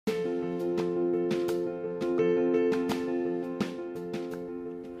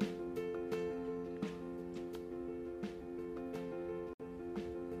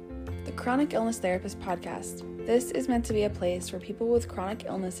Chronic Illness Therapist podcast. This is meant to be a place where people with chronic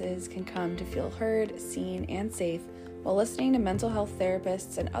illnesses can come to feel heard, seen, and safe while listening to mental health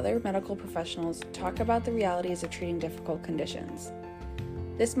therapists and other medical professionals talk about the realities of treating difficult conditions.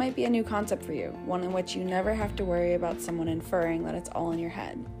 This might be a new concept for you, one in which you never have to worry about someone inferring that it's all in your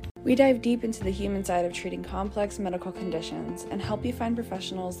head. We dive deep into the human side of treating complex medical conditions and help you find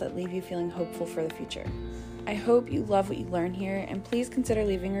professionals that leave you feeling hopeful for the future. I hope you love what you learn here, and please consider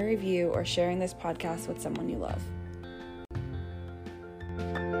leaving a review or sharing this podcast with someone you love.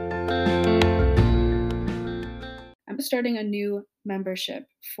 I'm starting a new membership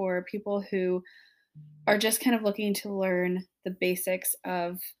for people who are just kind of looking to learn the basics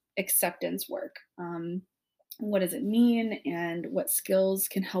of acceptance work. What does it mean, and what skills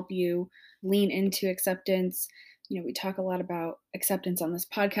can help you lean into acceptance? We talk a lot about acceptance on this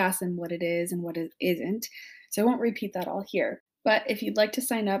podcast and what it is and what it isn't. So I won't repeat that all here. But if you'd like to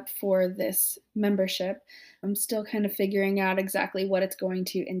sign up for this membership, I'm still kind of figuring out exactly what it's going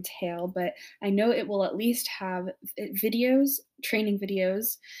to entail, but I know it will at least have videos, training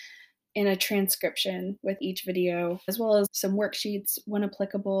videos, and a transcription with each video, as well as some worksheets when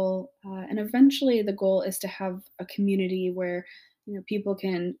applicable. And eventually the goal is to have a community where people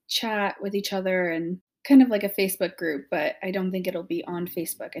can chat with each other and kind of like a Facebook group, but I don't think it'll be on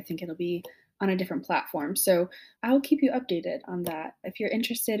Facebook. I think it'll be on a different platform. So I'll keep you updated on that. If you're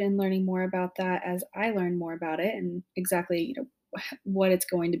interested in learning more about that as I learn more about it and exactly what it's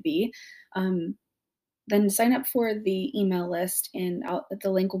going to be, then sign up for the email list, and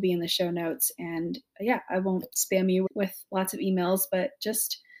the link will be in the show notes. And I won't spam you with lots of emails, but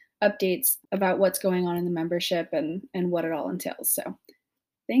just updates about what's going on in the membership and what it all entails. So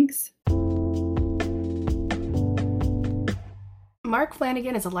thanks. Mark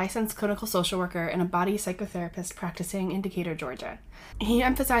Flanagan is a licensed clinical social worker and a body psychotherapist practicing in Decatur, Georgia. He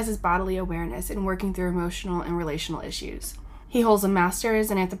emphasizes bodily awareness in working through emotional and relational issues. He holds a master's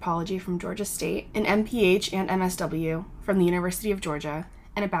in anthropology from Georgia State, an MPH and MSW from the University of Georgia,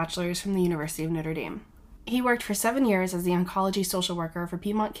 and a bachelor's from the University of Notre Dame. He worked for 7 years as the oncology social worker for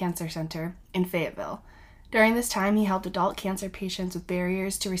Piedmont Cancer Center in Fayetteville. During this time, he helped adult cancer patients with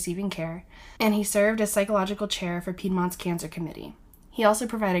barriers to receiving care, and he served as psychological chair for Piedmont's Cancer Committee. He also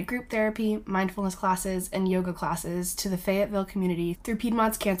provided group therapy, mindfulness classes, and yoga classes to the Fayetteville community through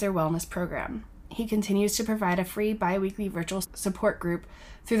Piedmont's Cancer Wellness Program. He continues to provide a free bi-weekly virtual support group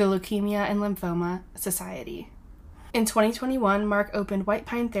through the Leukemia and Lymphoma Society. In 2021, Mark opened White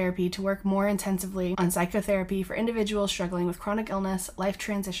Pine Therapy to work more intensively on psychotherapy for individuals struggling with chronic illness, life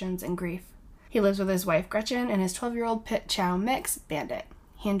transitions, and grief. He lives with his wife Gretchen and his 12-year-old Pit Chow mix, Bandit.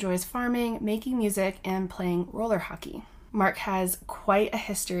 He enjoys farming, making music, and playing roller hockey. Mark has quite a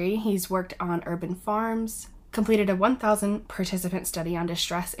history. He's worked on urban farms, completed a 1,000 participant study on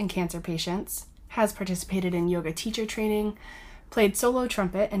distress in cancer patients, has participated in yoga teacher training, played solo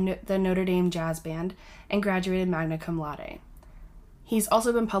trumpet in the Notre Dame Jazz Band, and graduated magna cum laude. He's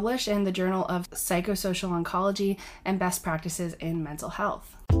also been published in the Journal of Psychosocial Oncology and Best Practices in Mental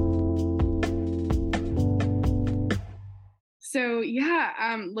Health. So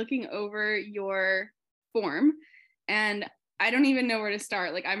I'm looking over your form, and I don't even know where to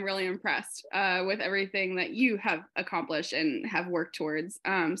start. I'm really impressed with everything that you have accomplished and have worked towards.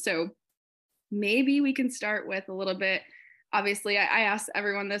 So maybe we can start with a little bit. Obviously, I asked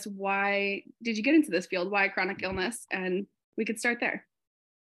everyone this: why did you get into this field? Why chronic illness? And we could start there.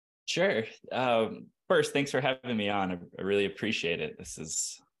 Sure. First, thanks for having me on. I really appreciate it. This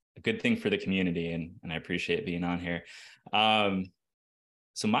is a good thing for the community, and I appreciate being on here.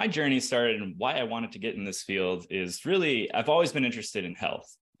 So my journey started, and why I wanted to get in this field is really, I've always been interested in health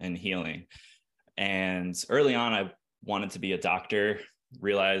and healing. And early on, I wanted to be a doctor,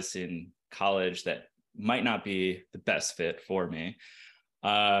 realized in college that might not be the best fit for me.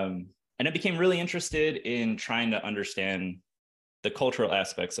 And I became really interested in trying to understand the cultural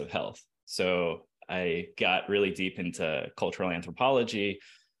aspects of health. So I got really deep into cultural anthropology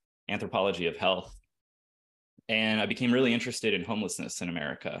of health. And I became really interested in homelessness in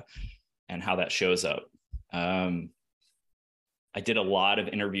America and how that shows up. I did a lot of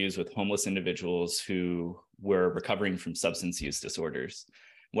interviews with homeless individuals who were recovering from substance use disorders.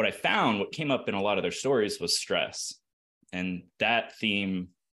 What I found, what came up in a lot of their stories, was stress. And that theme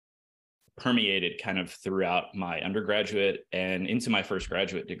permeated kind of throughout my undergraduate and into my first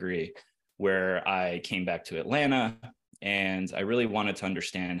graduate degree, where I came back to Atlanta. And I really wanted to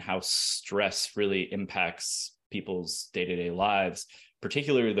understand how stress really impacts people's day-to-day lives,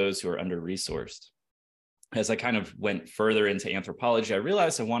 particularly those who are under-resourced. As I kind of went further into anthropology, I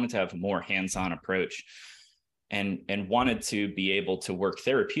realized I wanted to have a more hands-on approach and wanted to be able to work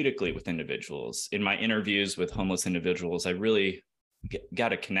therapeutically with individuals. In my interviews with homeless individuals, I really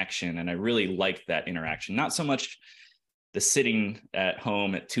got a connection, and I really liked that interaction. Not so much the sitting at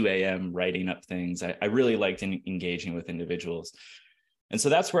home at 2 a.m. writing up things. I really liked engaging with individuals. And so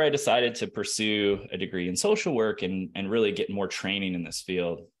that's where I decided to pursue a degree in social work and really get more training in this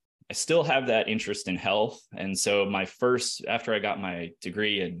field. I still have that interest in health. And so after I got my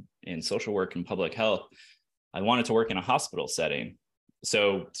degree in social work and public health, I wanted to work in a hospital setting.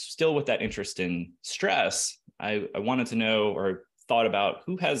 So still with that interest in stress, I wanted to know, or thought about,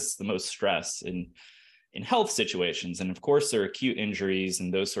 who has the most stress in health situations. And of course, there are acute injuries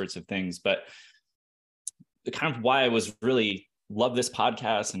and those sorts of things. But the kind of why I was really love this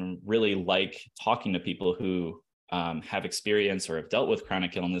podcast and really like talking to people who have experience or have dealt with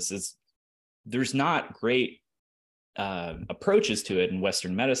chronic illness is there's not great approaches to it in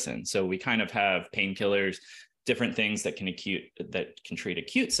Western medicine. So we kind of have painkillers, different things that can treat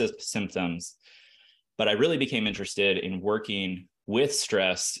acute symptoms. But I really became interested in working with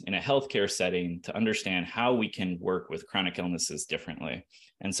stress in a healthcare setting to understand how we can work with chronic illnesses differently.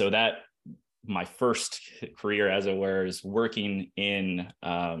 And so that my first career, as it were, is working with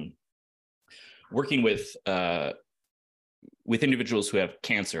individuals who have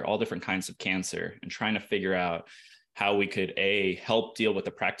cancer, all different kinds of cancer, and trying to figure out how we could help deal with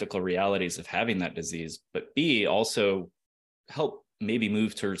the practical realities of having that disease, but B, also help maybe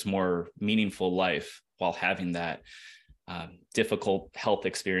move towards more meaningful life while having that difficult health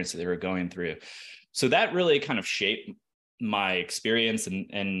experience that they were going through. So that really kind of shaped my experience.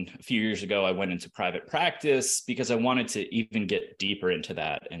 And a few years ago, I went into private practice because I wanted to even get deeper into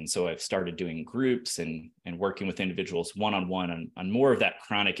that. And so I've started doing groups and working with individuals one-on-one on more of that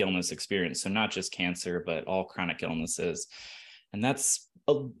chronic illness experience. So not just cancer, but all chronic illnesses. And that's,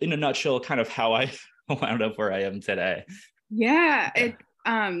 in a nutshell, kind of how I wound up where I am today. Yeah.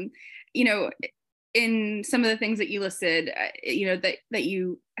 In some of the things that you listed, that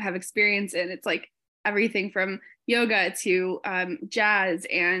you have experience in, it's like everything from yoga to jazz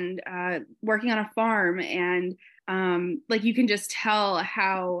and working on a farm. And like you can just tell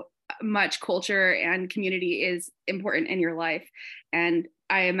how much culture and community is important in your life. And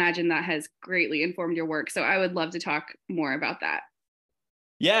I imagine that has greatly informed your work. So I would love to talk more about that.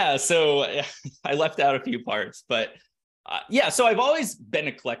 Yeah, so I left out a few parts, but so I've always been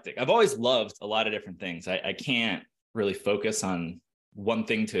eclectic. I've always loved a lot of different things. I can't really focus on one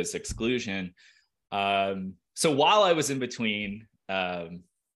thing to its exclusion. So while I was in between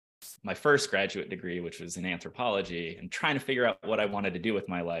my first graduate degree, which was in anthropology, and trying to figure out what I wanted to do with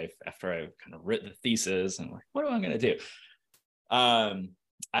my life after I kind of wrote the thesis and like, what am I going to do?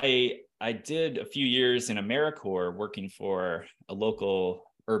 I did a few years in AmeriCorps working for a local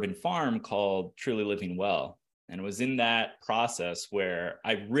urban farm called Truly Living Well. And it was in that process where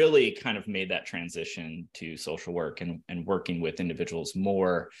I really kind of made that transition to social work and working with individuals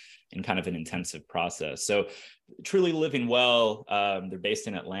more in kind of an intensive process. So Truly Living Well, they're based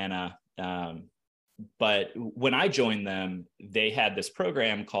in Atlanta. But when I joined them, they had this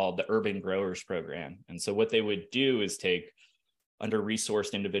program called the Urban Growers Program. And so what they would do is take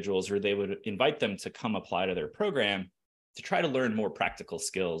under-resourced individuals, or they would invite them to come apply to their program to try to learn more practical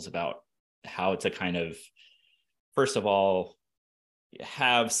skills about how to kind of, first of all,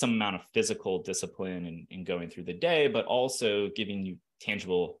 have some amount of physical discipline in going through the day, but also giving you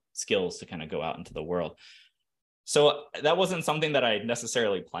tangible skills to kind of go out into the world. So that wasn't something that I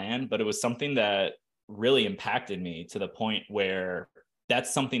necessarily planned, but it was something that really impacted me to the point where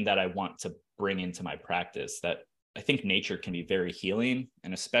that's something that I want to bring into my practice, that I think nature can be very healing,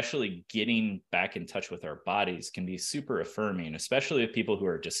 and especially getting back in touch with our bodies can be super affirming, especially with people who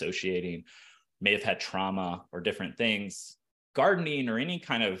are dissociating, may have had trauma or different things. Gardening or any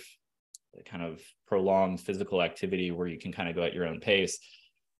kind of prolonged physical activity where you can kind of go at your own pace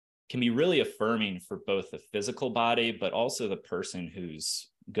can be really affirming for both the physical body, but also the person who's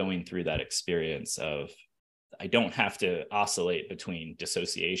going through that experience of, I don't have to oscillate between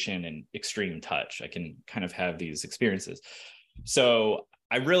dissociation and extreme touch. I can kind of have these experiences. So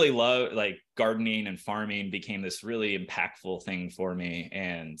I really love, like, gardening and farming became this really impactful thing for me.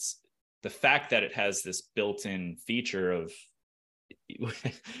 And the fact that it has this built-in feature of,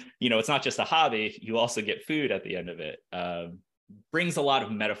 it's not just a hobby, you also get food at the end of it, brings a lot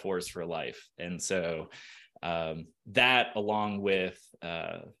of metaphors for life. And so that, along with,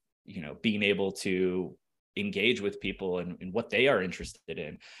 being able to engage with people and what they are interested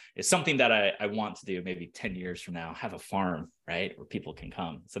in, is something that I want to do maybe 10 years from now, have a farm, right, where people can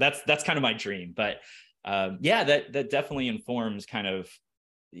come. So that's kind of my dream. But that definitely informs kind of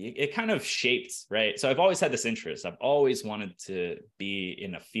it kind of shaped, right? So I've always had this interest. I've always wanted to be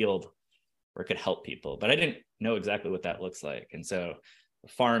in a field where it could help people, but I didn't know exactly what that looks like. And so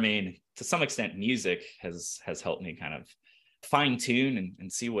farming, to some extent, music has helped me kind of fine tune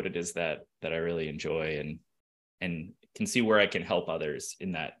and see what it is that I really enjoy, and can see where I can help others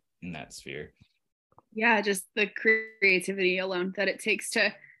in that sphere. Yeah, just the creativity alone that it takes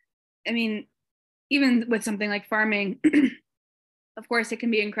to, I mean, even with something like farming, of course, it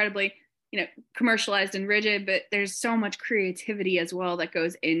can be incredibly, commercialized and rigid, but there's so much creativity as well that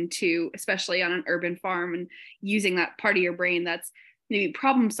goes into, especially on an urban farm, and using that part of your brain that's maybe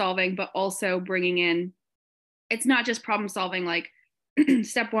problem solving, but also bringing in, it's not just problem solving like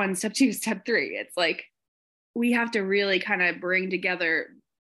step 1, step 2, step 3. It's like we have to really kind of bring together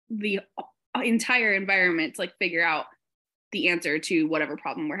the entire environment to like figure out the answer to whatever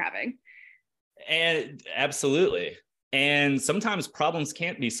problem we're having. And absolutely. And sometimes problems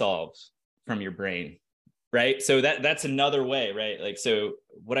can't be solved from your brain, right? So that's another way, right? Like, so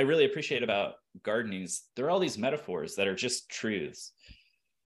what I really appreciate about gardening is there are all these metaphors that are just truths.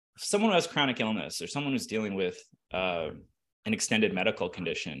 Someone who has chronic illness or someone who's dealing with an extended medical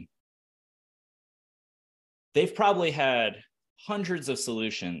condition, they've probably had hundreds of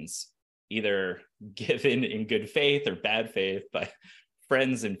solutions, either given in good faith or bad faith by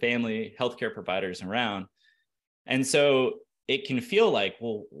friends and family, healthcare providers around. And so it can feel like,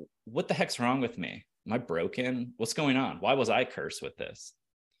 well, what the heck's wrong with me? Am I broken? What's going on? Why was I cursed with this?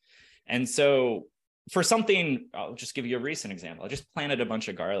 And so for something, I'll just give you a recent example. I just planted a bunch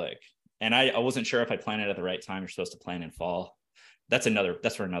of garlic, and I wasn't sure if I planted at the right time. You're supposed to plant in fall. That's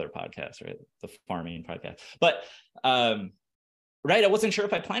for another podcast, right? The farming podcast. But right, I wasn't sure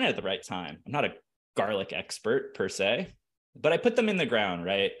if I planted at the right time. I'm not a garlic expert per se, but I put them in the ground,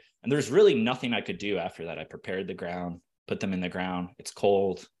 right? And there's really nothing I could do after that. I prepared the ground, put them in the ground. It's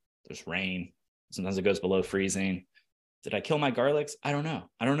cold. There's rain. Sometimes it goes below freezing. Did I kill my garlics? I don't know.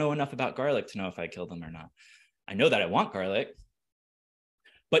 I don't know enough about garlic to know if I killed them or not. I know that I want garlic,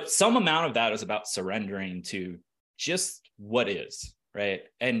 but some amount of that is about surrendering to just what is, right?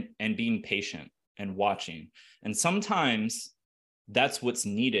 And being patient and watching. And sometimes that's what's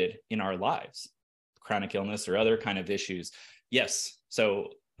needed in our lives, chronic illness or other kind of issues. Yes. So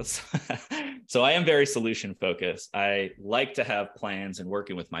I am very solution focused. I like to have plans and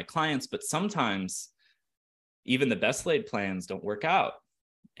working with my clients, but sometimes even the best laid plans don't work out.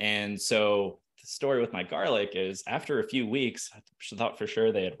 And so the story with my garlic is, after a few weeks, I thought for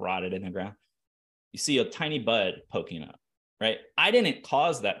sure they had rotted in the ground. You see a tiny bud poking up, right? I didn't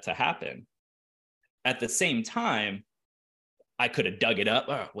cause that to happen. At the same time, I could have dug it up.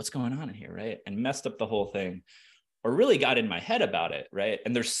 Oh, what's going on in here, right? And messed up the whole thing, or really got in my head about it, right?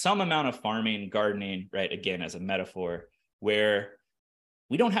 And there's some amount of farming, gardening, right, again, as a metaphor, where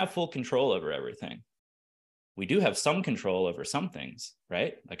we don't have full control over everything. We do have some control over some things,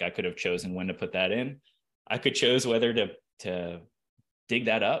 right? Like I could have chosen when to put that in. I could choose whether to dig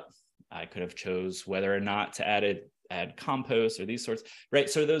that up. I could have chose whether or not to add compost or these sorts, right?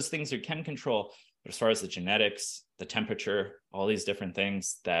 So those things you can control. But as far as the genetics, the temperature, all these different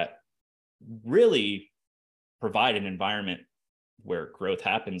things that really provide an environment where growth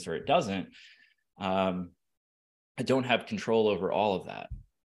happens or it doesn't, I don't have control over all of that,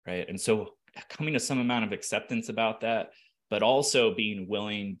 right? And so coming to some amount of acceptance about that, but also being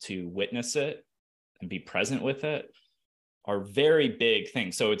willing to witness it and be present with it, are very big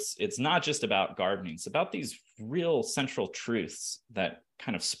things. So it's not just about gardening. It's about these real central truths that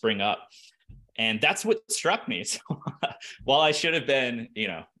kind of spring up. And that's what struck me. So while I should have been,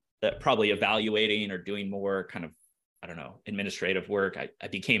 probably evaluating or doing more kind of, administrative work, I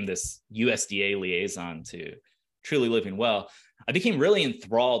became this USDA liaison to Truly Living Well. I became really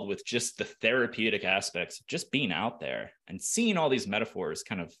enthralled with just the therapeutic aspects of just being out there and seeing all these metaphors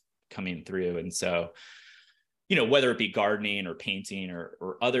kind of coming through. And so, whether it be gardening or painting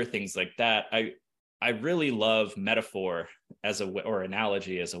or other things like that, I really love metaphor as or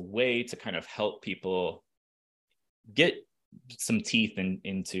analogy as a way to kind of help people get some teeth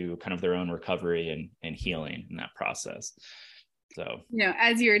into kind of their own recovery and healing in that process. So,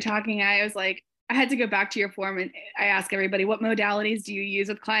 as you were talking, I was like, I had to go back to your form, and I ask everybody, what modalities do you use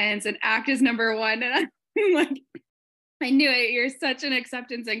with clients? And ACT is number one. And I'm like, I knew it. You're such an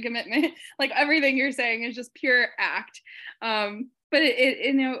acceptance and commitment. Like everything you're saying is just pure ACT. But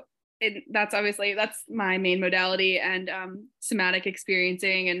that's my main modality, and somatic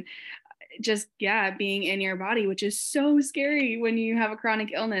experiencing, and just, being in your body, which is so scary when you have a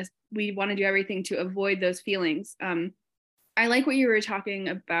chronic illness. We want to do everything to avoid those feelings. I like what you were talking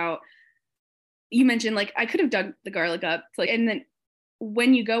about. You mentioned, like, I could have dug the garlic up, and then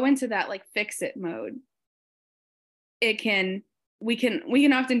when you go into that like fix it mode, it can we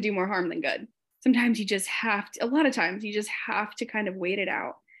can often do more harm than good. Sometimes you just have to, a lot of times you just have to kind of wait it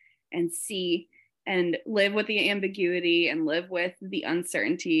out and see and live with the ambiguity and live with the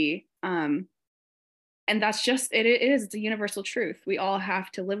uncertainty. And that's just it's a universal truth. We all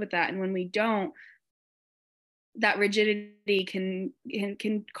have to live with that. And when we don't, that rigidity can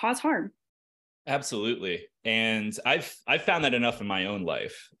cause harm. Absolutely. And I've found that enough in my own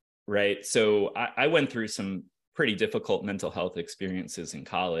life, right? So I went through some pretty difficult mental health experiences in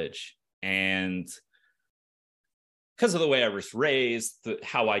college. And because of the way I was raised,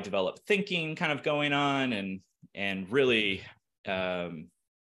 how I developed thinking kind of going on, and really, kind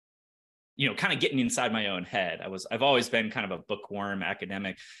of getting inside my own head. I've always been kind of a bookworm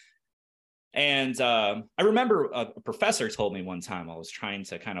academic. And I remember a professor told me one time, I was trying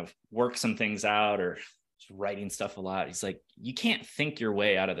to kind of work some things out or writing stuff a lot. He's like, you can't think your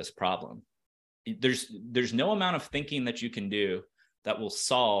way out of this problem. There's no amount of thinking that you can do that will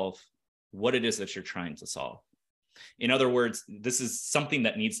solve what it is that you're trying to solve. In other words, this is something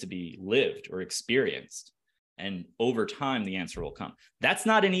that needs to be lived or experienced. And over time, the answer will come. That's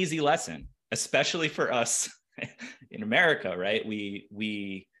not an easy lesson, especially for us in America, right?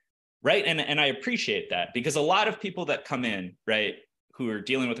 Right. And I appreciate that, because a lot of people that come in, right, who are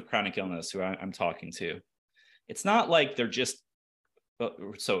dealing with a chronic illness, who I'm talking to, it's not like they're just,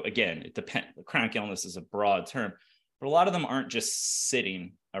 so again, it depends. Chronic illness is a broad term, but a lot of them aren't just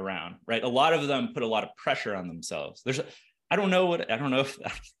sitting around, right? A lot of them put a lot of pressure on themselves. I don't know if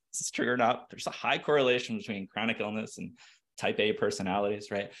this is true or not. There's a high correlation between chronic illness and type A personalities,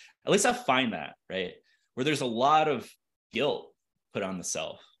 right? At least I find that, right? Where there's a lot of guilt put on the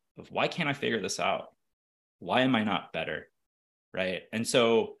self of, why can't I figure this out? Why am I not better? Right. And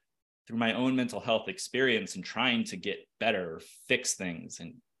so through my own mental health experience and trying to get better, or fix things,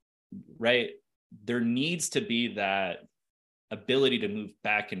 and right, there needs to be that ability to move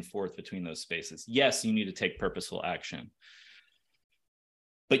back and forth between those spaces. Yes, you need to take purposeful action,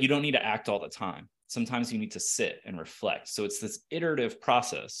 but you don't need to act all the time. Sometimes you need to sit and reflect. So it's this iterative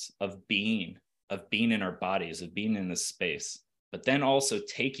process of being in our bodies, of being in this space, but then also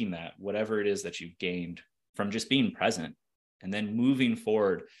taking that, whatever it is that you've gained from just being present, and then moving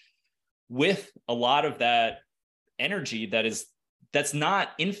forward with a lot of that energy that's not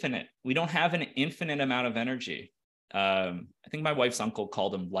infinite. We don't have an infinite amount of energy. I think my wife's uncle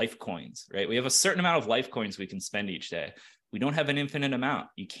called them life coins, right? We have a certain amount of life coins we can spend each day. We don't have an infinite amount.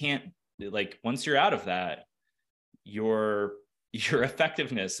 You can't, like, once you're out of that, your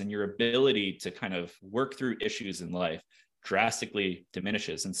effectiveness and your ability to kind of work through issues in life drastically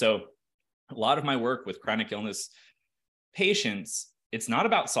diminishes. And so a lot of my work with chronic illness patients, it's not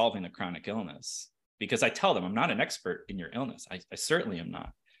about solving the chronic illness, because I tell them, I'm not an expert in your illness. I certainly am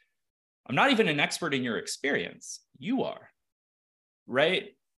not. I'm not even an expert in your experience. You are,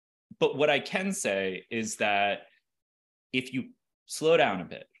 right? But what I can say is that if you slow down a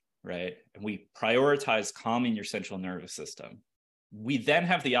bit, right, and we prioritize calming your central nervous system, we then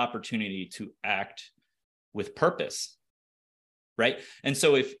have the opportunity to act with purpose, right? And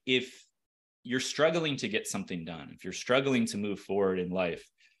so if you're struggling to get something done, if you're struggling to move forward in life,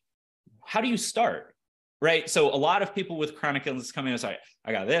 how do you start? Right. So a lot of people with chronic illness come in and say,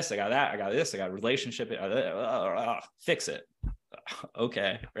 I got this, I got that, I got this, I got a relationship, fix it.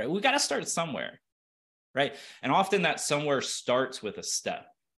 Okay. Right. We got to start somewhere. Right. And often that somewhere starts with a step.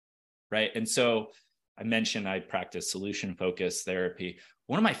 Right. And so I mentioned I practice solution-focused therapy.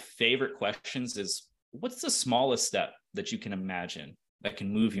 One of my favorite questions is, what's the smallest step that you can imagine that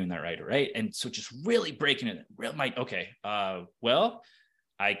can move you in that right? And so just really breaking it, well,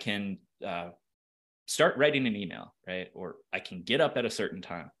 I can start writing an email, right? Or I can get up at a certain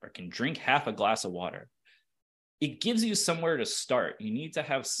time, or I can drink half a glass of water. It gives you somewhere to start. You need to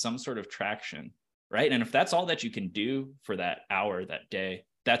have some sort of traction, right? And if that's all that you can do for that hour, that day,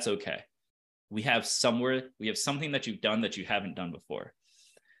 that's okay. We have something that you've done that you haven't done before.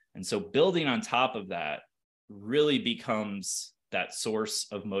 And so building on top of that really becomes that source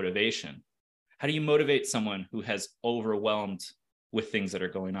of motivation. How do you motivate someone who has overwhelmed with things that are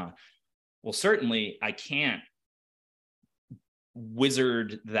going on? Well, certainly I can't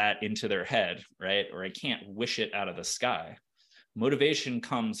wizard that into their head, right? Or I can't wish it out of the sky. Motivation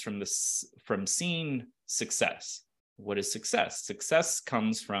comes from seeing success. What is success? Success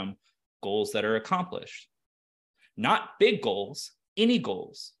comes from goals that are accomplished, not big goals, any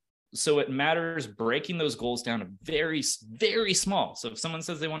goals. So it matters breaking those goals down to very, very small. So if someone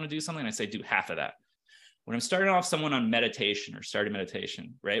says they want to do something, I say, do half of that. When I'm starting off someone on meditation or starting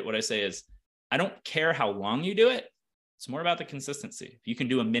meditation, right? What I say is, I don't care how long you do it. It's more about the consistency. If you can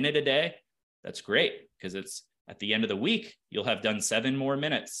do a minute a day, that's great, because it's at the end of the week, you'll have done 7 more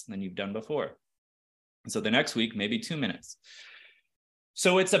minutes than you've done before. And so the next week, maybe 2 minutes.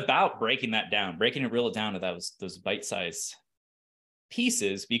 So it's about breaking that down, breaking it real down to those bite-sized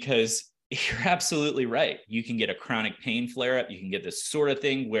pieces, because you're absolutely right. You can get a chronic pain flare-up. You can get this sort of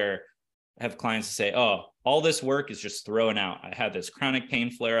thing where I have clients who say, oh, all this work is just thrown out. I had this chronic pain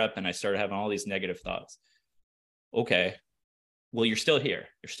flare-up and I started having all these negative thoughts. Okay, well, you're still here.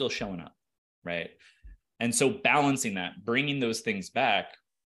 You're still showing up, right? And so balancing that, bringing those things back,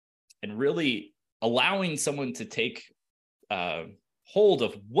 and really allowing someone to take hold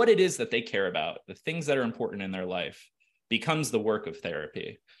of what it is that they care about, the things that are important in their life, becomes the work of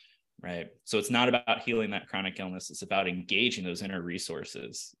therapy, right? So it's not about healing that chronic illness. It's about engaging those inner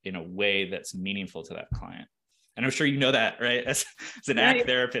resources in a way that's meaningful to that client. And I'm sure you know that, right? As an ACT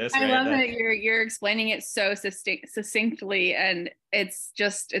therapist, I right? love that you're explaining it so succinctly, and it's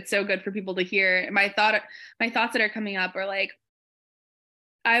so good for people to hear. My thoughts that are coming up are like,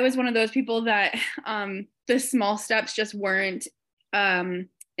 I was one of those people that the small steps just weren't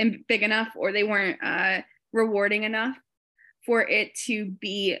big enough, or they weren't rewarding enough for it to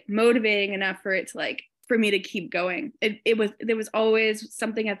be motivating enough for it to like, for me to keep going. There was always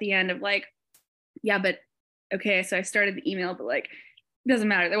something at the end of like, yeah, but okay, so I started the email, but like, it doesn't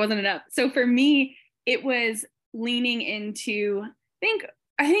matter. There wasn't enough. So for me, it was leaning into,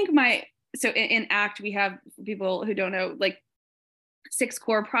 so in ACT, we have, people who don't know, like 6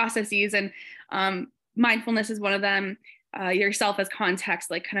 core processes, and mindfulness is one of them. Yourself as context,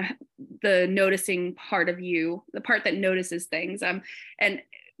 like kind of the noticing part of you, the part that notices things, and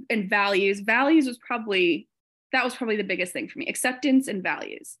values. Values was probably the biggest thing for me. Acceptance and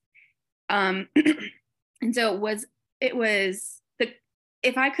values. And so it was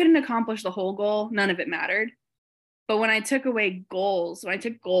if I couldn't accomplish the whole goal, none of it mattered. But when I took goals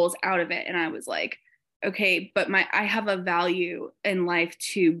out of it, and I was like, okay, but I have a value in life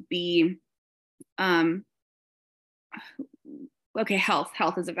to be, okay,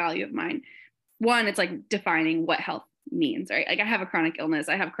 health is a value of mine. One, it's like defining what health means, right? Like I have a chronic illness,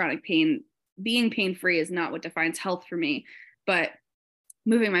 I have chronic pain. Being pain-free is not what defines health for me, but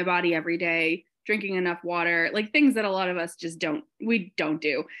moving my body every day, drinking enough water, like things that a lot of us just don't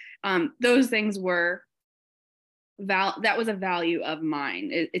do. Those things were that was a value of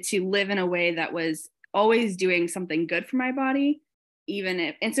mine, to live in a way that was always doing something good for my body, even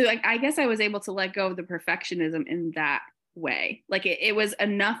if, and so like, I guess I was able to let go of the perfectionism in that way. Like it was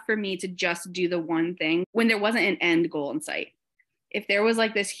enough for me to just do the one thing when there wasn't an end goal in sight. If there was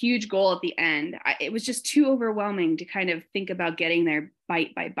like this huge goal at the end, it was just too overwhelming to kind of think about getting there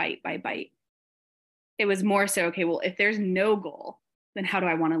bite by bite by bite. It was more so, okay, well, if there's no goal, then how do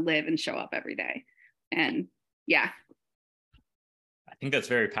I want to live and show up every day? And yeah. I think that's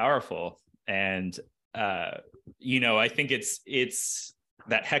very powerful. And, I think it's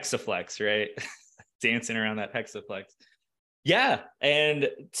that hexaflex, right? Dancing around that hexaflex. Yeah. And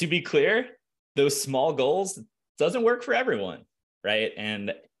to be clear, those small goals doesn't work for everyone, right?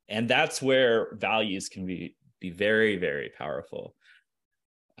 And that's where values can be very, very powerful.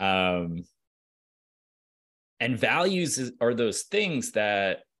 And values are those things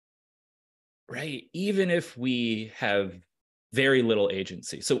that, right, even if we have very little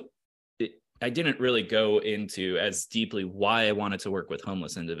agency. So I didn't really go into as deeply why I wanted to work with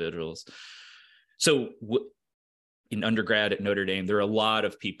homeless individuals. So in undergrad at Notre Dame, there are a lot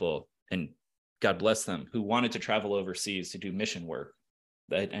of people, and God bless them, who wanted to travel overseas to do mission work.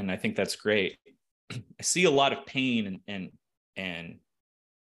 And I think that's great. I see a lot of pain and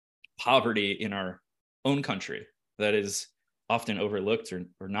poverty in our own country that is often overlooked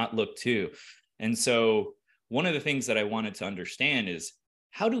or not looked to. And so one of the things that I wanted to understand is,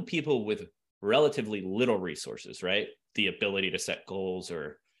 how do people with relatively little resources, right, the ability to set goals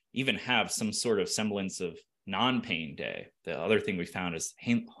or even have some sort of semblance of non-pain day? The other thing we found is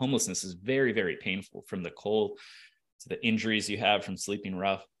homelessness is very, very painful, from the cold to the injuries you have from sleeping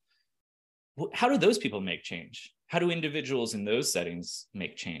rough. How do those people make change? How do individuals in those settings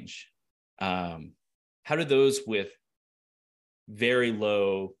make change? How do those with very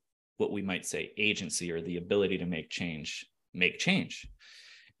low, what we might say, agency or the ability to make change?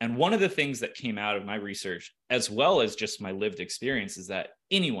 And one of the things that came out of my research, as well as just my lived experience, is that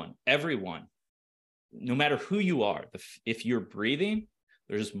everyone, no matter who you are, if you're breathing,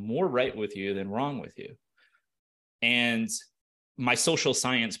 there's more right with you than wrong with you. And my social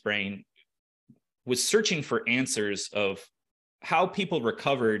science brain was searching for answers of how people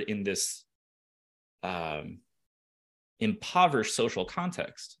recovered in this impoverished social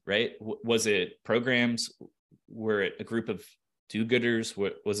context, right? Was it programs? were it a group of do-gooders?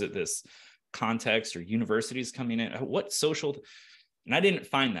 What was it, this context or universities coming in? What social? And I didn't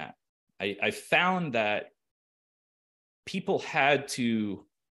find that. I found that people had to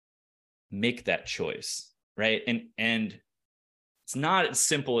make that choice, right? And it's not as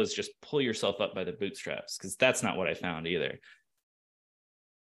simple as just pull yourself up by the bootstraps, because that's not what I found either.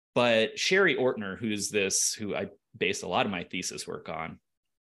 But Sherry Ortner, who I based a lot of my thesis work on,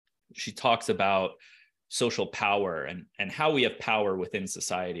 she talks about social power and how we have power within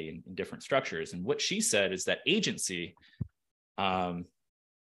society in different structures. And what she said is that agency,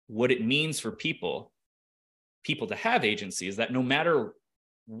 what it means for people to have agency, is that no matter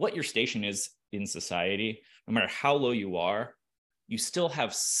what your station is in society, no matter how low you are, you still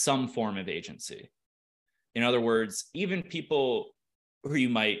have some form of agency. In other words, even people who you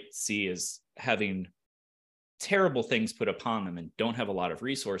might see as having terrible things put upon them and don't have a lot of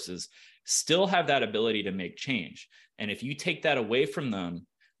resources still have that ability to make change. And if you take that away from them,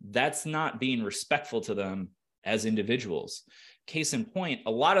 that's not being respectful to them as individuals. Case in point,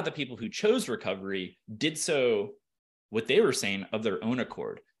 a lot of the people who chose recovery did so, what they were saying, of their own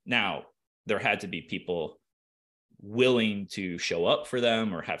accord. Now, there had to be people willing to show up for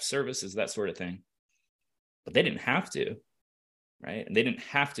them or have services, that sort of thing. But they didn't have to, right? And they didn't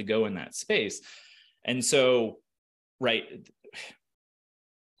have to go in that space. And so, right,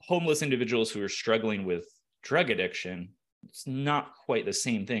 homeless individuals who are struggling with drug addiction, it's not quite the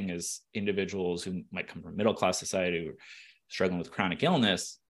same thing as individuals who might come from middle-class society who are struggling with chronic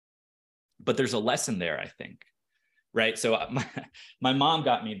illness. But there's a lesson there, I think, right? So my mom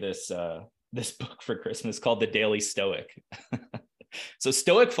got me this book for Christmas called The Daily Stoic. So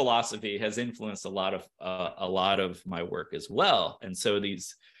Stoic philosophy has influenced a lot of my work as well. And so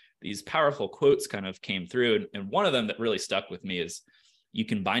these powerful quotes kind of came through. And one of them that really stuck with me is, "You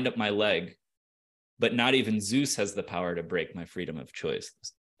can bind up my leg, but not even Zeus has the power to break my freedom of choice."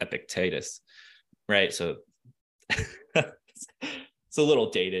 Epictetus, right? So it's a little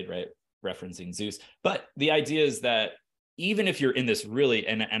dated, right? Referencing Zeus. But the idea is that even if you're in this really,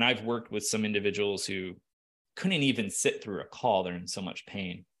 and I've worked with some individuals who couldn't even sit through a call, they're in so much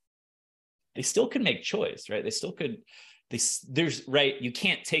pain, they still could make choice, right? They still could, there's, right, you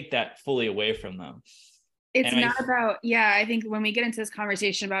can't take that fully away from them. It's not about, yeah, I think when we get into this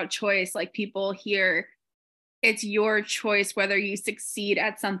conversation about choice, like people hear it's your choice whether you succeed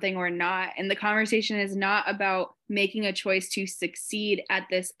at something or not. And the conversation is not about making a choice to succeed at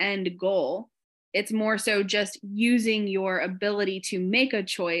this end goal. It's more so just using your ability to make a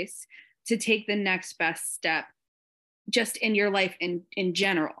choice to take the next best step just in your life in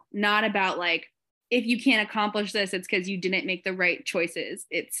general. Not about like, if you can't accomplish this, it's because you didn't make the right choices.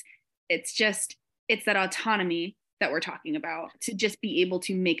 It's that autonomy that we're talking about, to just be able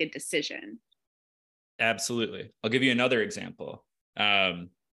to make a decision. Absolutely. I'll give you another example.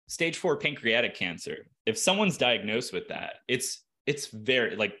 Stage 4 pancreatic cancer. If someone's diagnosed with that, it's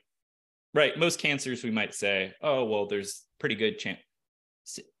very, like, right, most cancers we might say, oh, well, there's pretty good chance.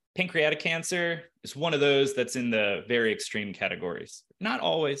 Pancreatic cancer is one of those that's in the very extreme categories. Not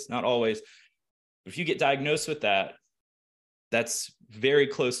always. But if you get diagnosed with that, that's very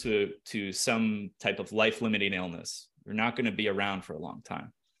close to some type of life-limiting illness. You're not going to be around for a long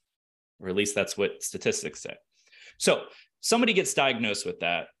time, or at least that's what statistics say. So somebody gets diagnosed with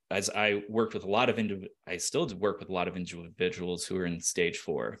that. As I worked with I still work with a lot of individuals who are in stage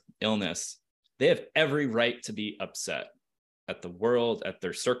 4 illness. They have every right to be upset at the world, at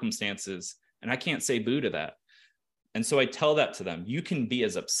their circumstances, and I can't say boo to that. And so I tell that to them. You can be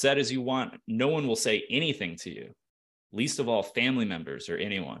as upset as you want. No one will say anything to you, least of all family members or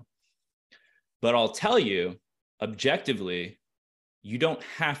anyone. But I'll tell you, objectively, you don't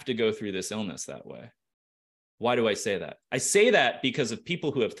have to go through this illness that way. Why do I say that? I say that because of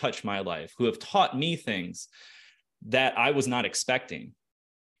people who have touched my life, who have taught me things that I was not expecting.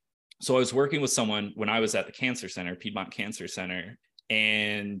 So I was working with someone when I was at the cancer center, Piedmont Cancer Center,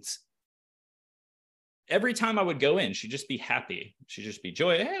 and every time I would go in, she'd just be happy. She'd just be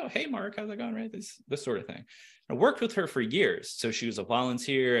joy. Hey, Mark, how's it going? Right? This sort of thing. I worked with her for years. So she was a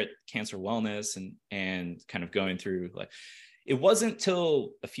volunteer at Cancer Wellness and kind of going through, like, it wasn't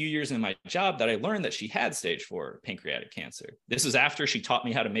till a few years in my job that I learned that she had stage 4 pancreatic cancer. This is after she taught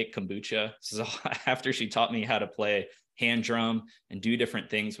me how to make kombucha. This is after she taught me how to play hand drum and do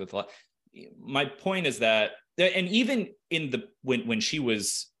different things with. My point is that, and even in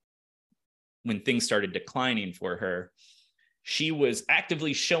when things started declining for her, she was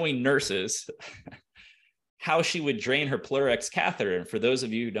actively showing nurses how she would drain her Pleurix catheter. And for those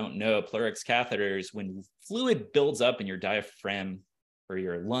of you who don't know, Pleurix catheter is when fluid builds up in your diaphragm or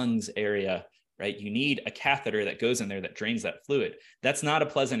your lungs area, right? You need a catheter that goes in there that drains that fluid. That's not a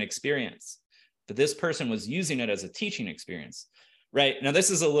pleasant experience. But this person was using it as a teaching experience, right? Now, this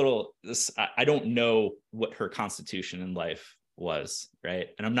is a little, I don't know what her constitution in life was, right?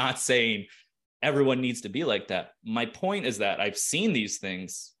 And I'm not saying everyone needs to be like that. My point is that I've seen these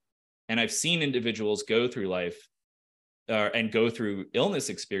things, and I've seen individuals go through life and go through illness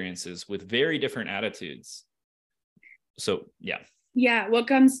experiences with very different attitudes. So, yeah. Yeah, what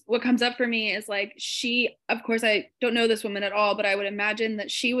comes up for me is like, she, of course, I don't know this woman at all, but I would imagine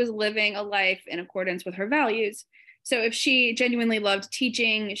that she was living a life in accordance with her values. So if she genuinely loved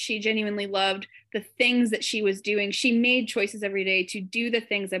teaching, she genuinely loved the things that she was doing, she made choices every day to do the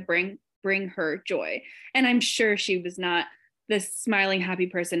things that bring her joy. And I'm sure she was not this smiling, happy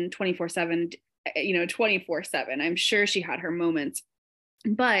person 24/7, 24/7. I'm sure she had her moments.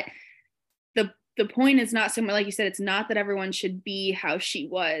 But the point is not so much, like you said, it's not that everyone should be how she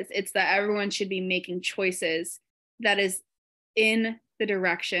was. It's that everyone should be making choices that is in the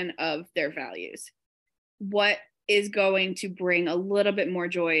direction of their values. What is going to bring a little bit more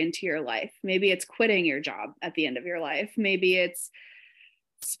joy into your life? Maybe it's quitting your job at the end of your life. Maybe it's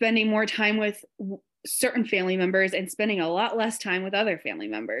spending more time with certain family members and spending a lot less time with other family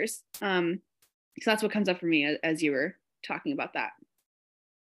members. So that's what comes up for me as you were talking about that.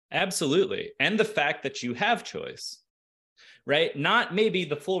 Absolutely. And the fact that you have choice, right? Not maybe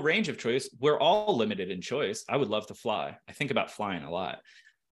the full range of choice. We're all limited in choice. I would love to fly. I think about flying a lot.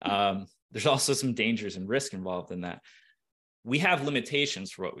 There's also some dangers and risk involved in that. We have limitations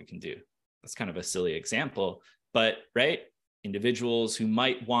for what we can do. That's kind of a silly example, but right? Individuals who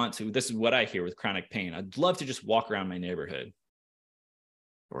might want to, this is what I hear with chronic pain. I'd love to just walk around my neighborhood,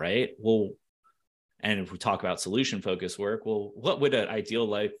 right? Well, and if we talk about solution focused work, well, what would an ideal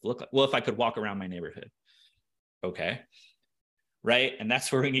life look like? Well, if I could walk around my neighborhood, okay, right? And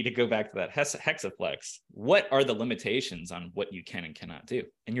that's where we need to go back to that hexaflex. What are the limitations on what you can and cannot do?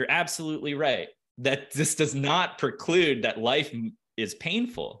 And you're absolutely right that this does not preclude that life is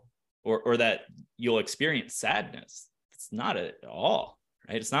painful or that you'll experience sadness. It's not at all,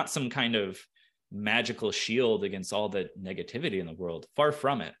 right? It's not some kind of magical shield against all the negativity in the world. Far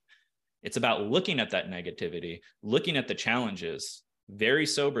from it. It's about looking at that negativity, looking at the challenges very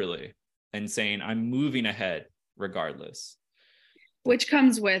soberly and saying, I'm moving ahead regardless. Which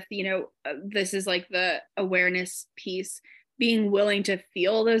comes with, this is like the awareness piece, being willing to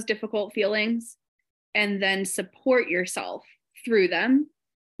feel those difficult feelings and then support yourself through them.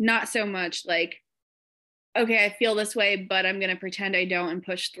 Not so much like, okay, I feel this way, but I'm going to pretend I don't and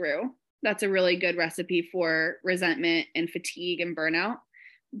push through. That's a really good recipe for resentment and fatigue and burnout.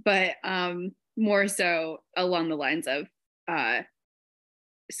 But more so along the lines of,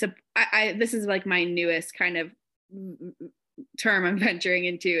 this is like my newest kind of term I'm venturing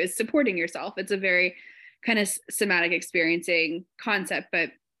into, is supporting yourself. It's a very kind of somatic experiencing concept,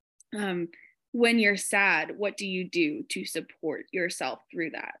 but when you're sad, what do you do to support yourself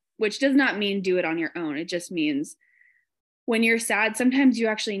through that? Which does not mean do it on your own. It just means when you're sad, sometimes you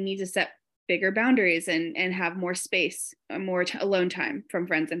actually need to set bigger boundaries and have more space, more alone time from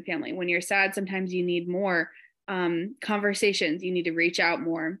friends and family. When you're sad, sometimes you need more conversations. You need to reach out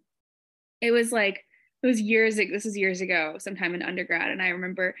more. This was years ago, sometime in undergrad. And I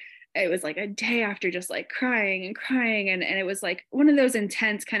remember it was like a day after just like crying and it was like one of those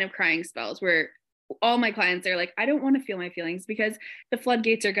intense kind of crying spells where all my clients are like, I don't want to feel my feelings because the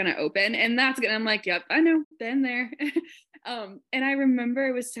floodgates are going to open. And I'm like, yep, I know, been there. And I remember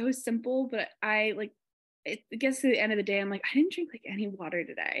it was so simple, but it gets to the end of the day, I'm like, I didn't drink like any water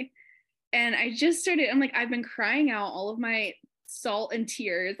today. And I'm like, I've been crying out all of my salt and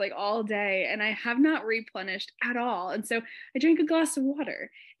tears like all day, and I have not replenished at all. And so I drank a glass of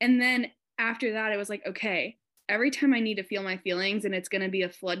water. And then after that, it was like, okay, every time I need to feel my feelings and it's going to be a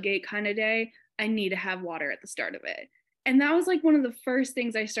floodgate kind of day, I need to have water at the start of it. And that was like one of the first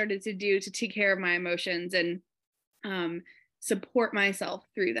things I started to do to take care of my emotions and support myself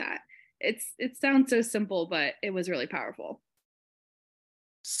through that. It sounds so simple, but it was really powerful.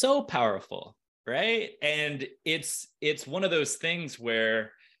 So powerful, right? And it's one of those things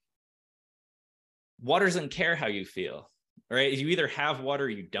where water doesn't care how you feel, right? You either have water or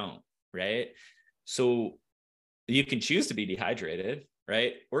you don't, right? So you can choose to be dehydrated,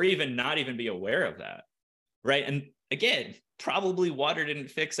 right? Or even not even be aware of that, right? And again, probably water didn't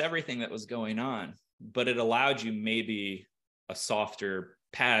fix everything that was going on, but it allowed you maybe a softer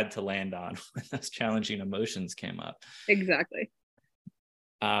pad to land on when those challenging emotions came up. Exactly.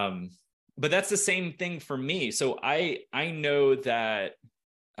 But that's the same thing for me. So I know that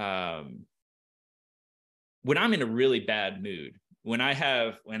when I'm in a really bad mood, when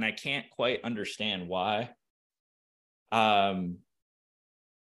I can't quite understand why, and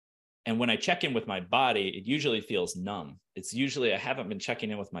when I check in with my body, it usually feels numb. It's usually I haven't been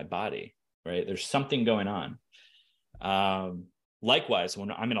checking in with my body, right? There's something going on. Likewise,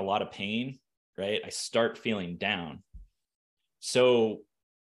 when I'm in a lot of pain, right, I start feeling down. So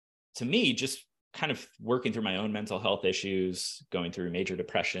to me, just kind of working through my own mental health issues, going through major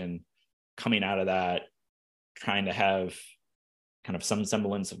depression, coming out of that, trying to have kind of some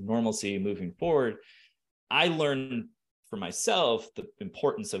semblance of normalcy moving forward, I learned for myself the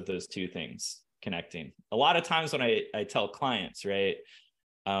importance of those two things connecting. A lot of times when I tell clients, right,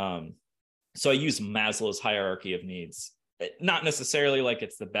 so I use Maslow's hierarchy of needs, not necessarily like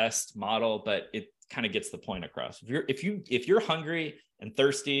it's the best model, but it kind of gets the point across. If you're hungry and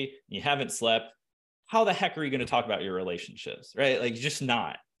thirsty and you haven't slept, how the heck are you going to talk about your relationships, right? Like, just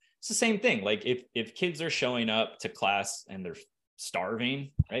not. It's the same thing. Like if kids are showing up to class and they're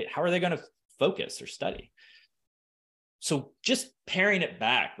starving, right, how are they going to focus or study? So just paring it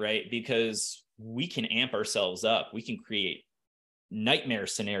back, right? Because we can amp ourselves up. We can create nightmare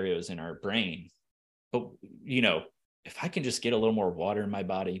scenarios in our brain. But, if I can just get a little more water in my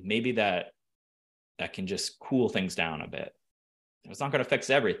body, maybe that can just cool things down a bit. It's not going to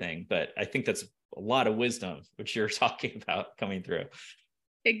fix everything, but I think that's a lot of wisdom, which you're talking about coming through.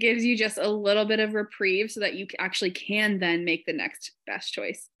 It gives you just a little bit of reprieve so that you actually can then make the next best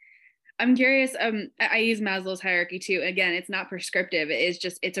choice. I'm curious, I use Maslow's hierarchy too. Again, it's not prescriptive.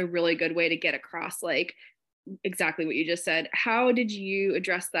 It's a really good way to get across like exactly what you just said. How did you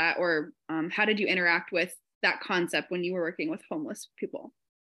address that, or how did you interact with that concept when you were working with homeless people?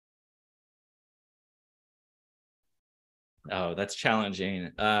 Oh, that's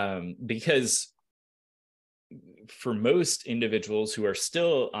challenging, because for most individuals who are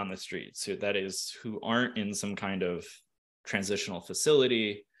still on the streets, so that is, who aren't in some kind of transitional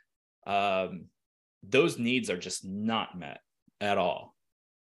facility, those needs are just not met at all.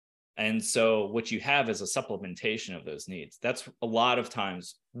 And so what you have is a supplementation of those needs. That's a lot of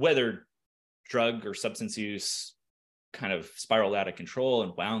times, whether drug or substance use kind of spiraled out of control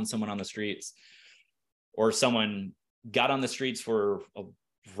and wound someone on the streets, or someone got on the streets for a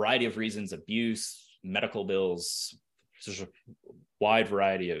variety of reasons, abuse, medical bills. There's a wide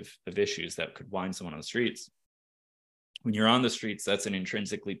variety of issues that could wind someone on the streets. When you're on the streets, that's an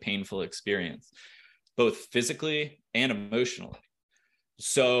intrinsically painful experience, both physically and emotionally.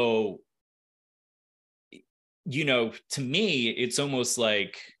 So, to me, it's almost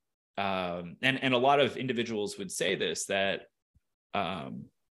like, and a lot of individuals would say this, that,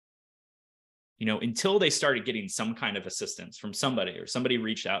 until they started getting some kind of assistance from somebody, or somebody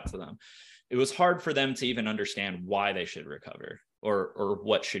reached out to them, it was hard for them to even understand why they should recover, or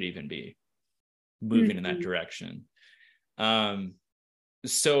what should even be moving in that direction.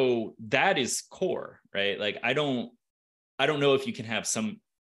 So that is core, right? Like, I don't know if you can have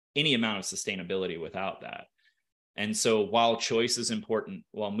any amount of sustainability without that. And so while choice is important,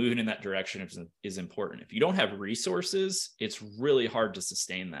 while moving in that direction is important, if you don't have resources, it's really hard to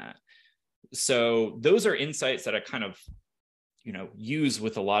sustain that. So those are insights that I kind of, use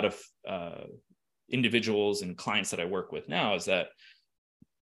with a lot of individuals and clients that I work with now, is that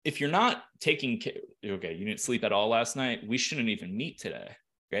if you're not taking care, okay, you didn't sleep at all last night, we shouldn't even meet today,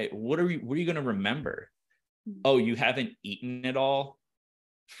 right? What are you going to remember? Oh, you haven't eaten at all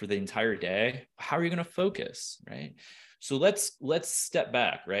for the entire day. How are you going to focus, right? So let's step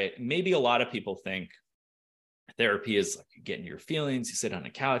back, right? Maybe a lot of people think therapy is like you get into your feelings, you sit on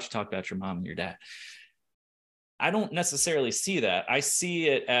a couch, talk about your mom and your dad. I don't necessarily see that. I see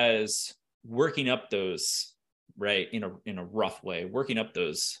it as working up those, right, in a rough way, working up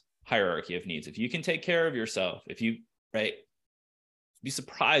those hierarchy of needs. If you can take care of yourself, right, be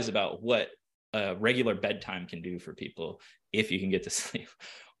surprised about what a regular bedtime can do for people if you can get to sleep.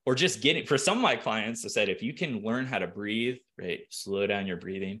 Or just for some of my clients, I said, if you can learn how to breathe, right, slow down your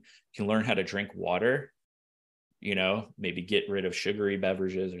breathing, you can learn how to drink water, maybe get rid of sugary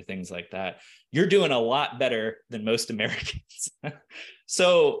beverages or things like that, you're doing a lot better than most Americans.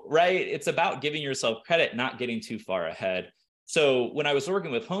 So, right, it's about giving yourself credit, not getting too far ahead. So when I was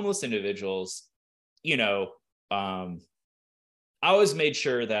working with homeless individuals, I always made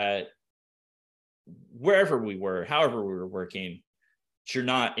sure that wherever we were, however we were working, you're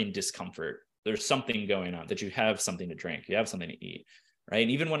not in discomfort. There's something going on, that you have something to drink, you have something to eat, right?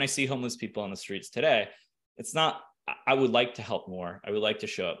 And even when I see homeless people on the streets today, it's not, I would like to help more, I would like to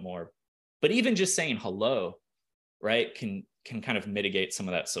show up more, but even just saying hello, right, can kind of mitigate some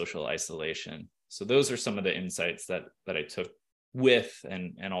of that social isolation. So those are some of the insights that I took with,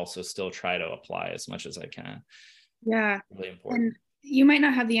 and also still try to apply as much as I can. Yeah. Really important. And you might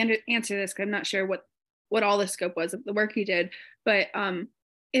not have the answer to this, 'cause I'm not sure what all the scope was of the work you did, but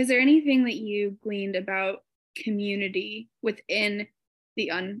is there anything that you gleaned about community within the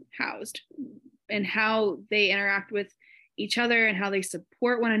unhoused and how they interact with each other and how they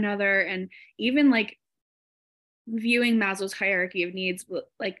support one another, and even like viewing Maslow's hierarchy of needs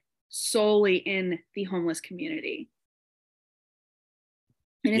like solely in the homeless community?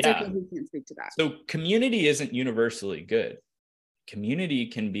 And it's okay Yeah. if you can't speak to that. So community isn't universally good. Community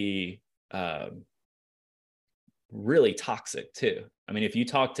can be really toxic too. I mean, if you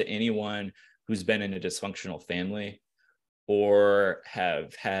talk to anyone who's been in a dysfunctional family or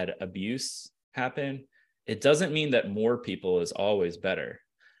have had abuse happen, it doesn't mean that more people is always better.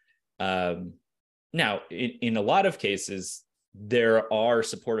 Um, Now, in a lot of cases, there are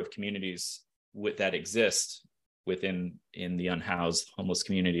supportive communities that exist in the unhoused homeless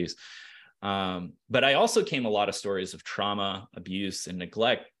communities. But I also came a lot of stories of trauma, abuse, and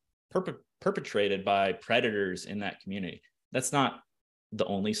neglect perpetrated by predators in that community. That's not the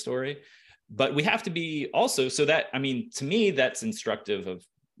only story, but we have to be also, so that, I mean, to me, that's instructive of,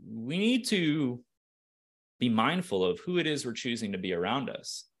 we need to be mindful of who it is we're choosing to be around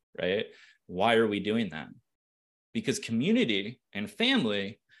us, right? Why are we doing that? Because community and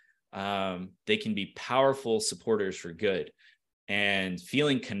family, they can be powerful supporters for good, and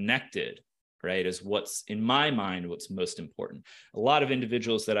feeling connected, right, is what's, in my mind, what's most important. A lot of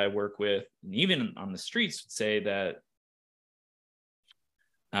individuals that I work with, and even on the streets, would say that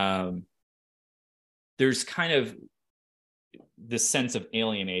there's kind of this sense of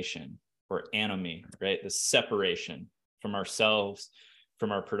alienation or anomie, right? This separation from ourselves,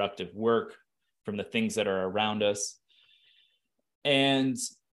 from our productive work, from the things that are around us. And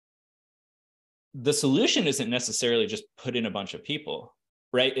the solution isn't necessarily just put in a bunch of people,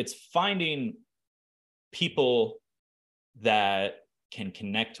 right? It's finding people that can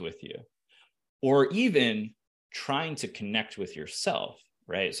connect with you, or even trying to connect with yourself,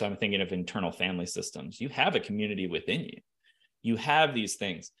 right? So I'm thinking of internal family systems. You have a community within you. You have these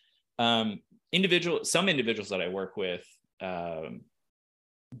things. Some individuals that I work with,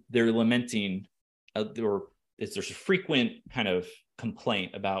 they're lamenting, there's a frequent kind of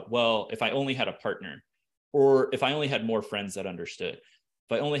complaint about, well, if I only had a partner, or if I only had more friends that understood,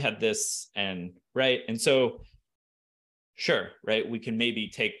 if I only had this, and right. And so, sure, right, we can maybe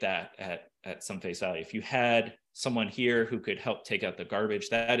take that at some face value. If you had someone here who could help take out the garbage,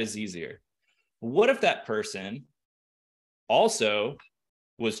 that is easier. What if that person also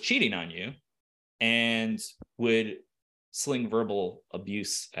was cheating on you and would sling verbal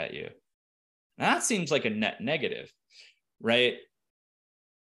abuse at you? Now, that seems like a net negative, right?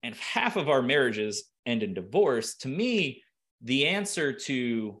 And if half of our marriages end in divorce, to me, the answer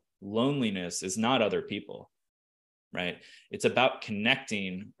to loneliness is not other people, right? It's about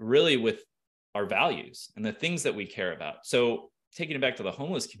connecting really with our values and the things that we care about. So taking it back to the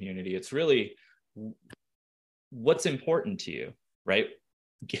homeless community, it's really what's important to you, right?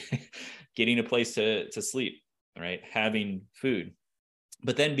 Getting a place to sleep, right? Having food.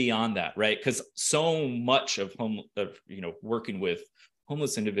 But then beyond that, right? Because so much of working with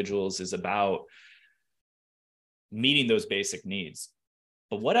homeless individuals is about meeting those basic needs.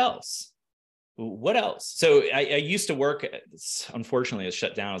 But what else? What else? So I used to work, unfortunately, it's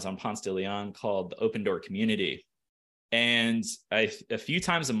shut down. I was on Ponce de Leon, called the Open Door Community. And a few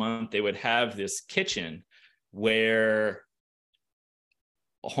times a month, they would have this kitchen where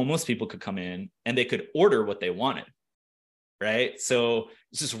homeless people could come in and they could order what they wanted, right? So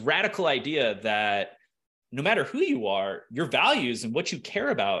it's this radical idea that no matter who you are, your values and what you care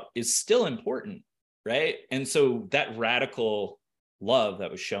about is still important, right? And so that radical love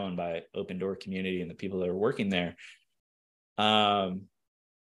that was shown by Open Door Community and the people that are working there,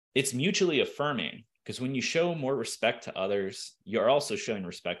 it's mutually affirming, because when you show more respect to others, you're also showing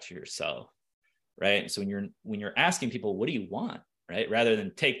respect to yourself, right? So when you're asking people, what do you want, right, rather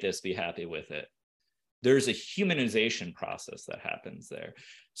than take this, be happy with it, there's a humanization process that happens there.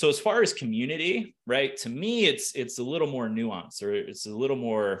 So as far as community, right, to me, it's a little more nuanced, or it's a little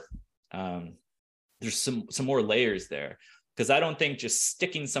more, there's some more layers there, because I don't think just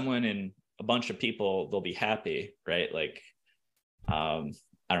sticking someone in a bunch of people, they'll be happy, right? Like, I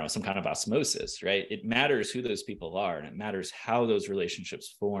don't know, some kind of osmosis, right? It matters who those people are, and it matters how those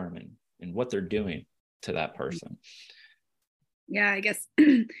relationships form, and what they're doing to that person. Yeah, I guess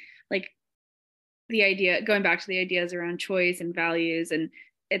like the idea, going back to the ideas around choice and values, and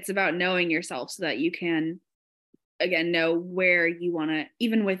it's about knowing yourself so that you can again know where you want to,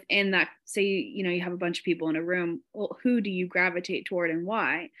 even within that, say you have a bunch of people in a room, well, who do you gravitate toward and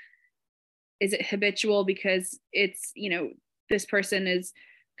why? is it habitual because it's, this person is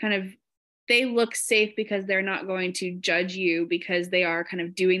kind of, they look safe because they're not going to judge you because they are kind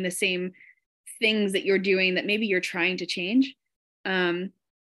of doing the same things that you're doing that maybe you're trying to change. And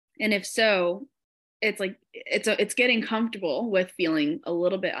if so, it's like it's getting comfortable with feeling a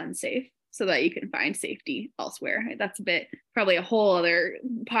little bit unsafe so that you can find safety elsewhere. That's a bit, probably a whole other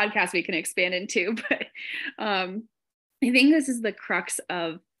podcast we can expand into, but I think this is the crux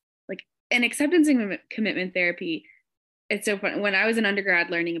of like an acceptance and commitment therapy. It's so fun. When I was an undergrad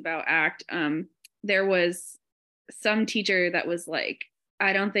learning about ACT, there was some teacher that was like,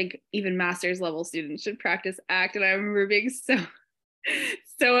 I don't think even master's level students should practice ACT. And I remember being so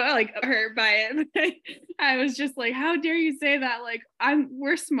like hurt by it. I was just like, how dare you say that? Like,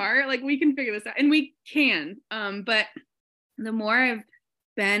 we're smart, like we can figure this out, and we can. But the more I've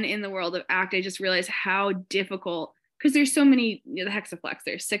been in the world of ACT, I just realized how difficult, because there's so many, the hexaflex,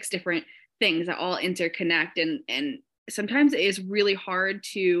 there's 6 different things that all interconnect, and sometimes it is really hard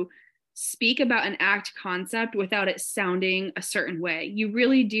to speak about an ACT concept without it sounding a certain way. You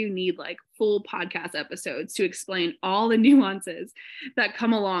really do need like full podcast episodes to explain all the nuances that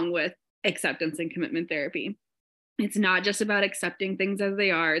come along with acceptance and commitment therapy. It's not just about accepting things as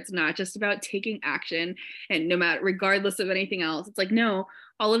they are. It's not just about taking action, and no matter, regardless of anything else. It's like, no,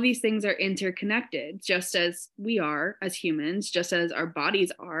 all of these things are interconnected, just as we are as humans, just as our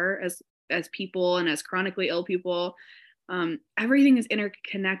bodies are as people and as chronically ill people. Everything is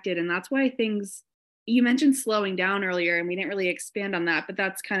interconnected. And that's why things, you mentioned slowing down earlier, and we didn't really expand on that, but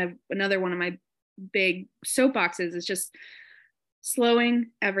that's kind of another one of my big soapboxes, is just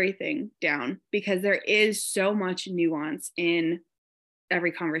slowing everything down, because there is so much nuance in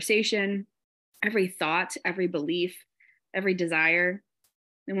every conversation, every thought, every belief, every desire.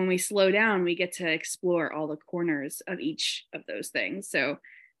 And when we slow down, we get to explore all the corners of each of those things. So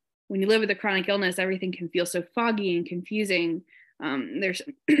when you live with a chronic illness, everything can feel so foggy and confusing. There's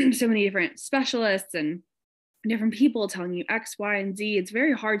so many different specialists and different people telling you X, Y, and Z. It's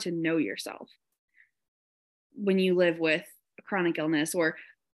very hard to know yourself when you live with a chronic illness or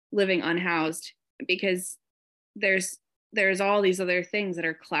living unhoused, because there's all these other things that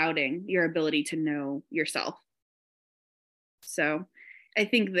are clouding your ability to know yourself. So I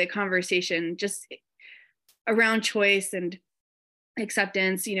think the conversation just around choice and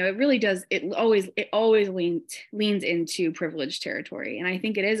acceptance, it really does, it always leans into privileged territory. And I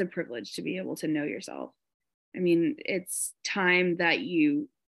think it is a privilege to be able to know yourself. I mean, it's time that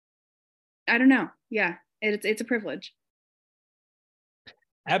I don't know. Yeah, it's a privilege.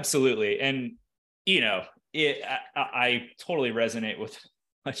 Absolutely. And, I totally resonate with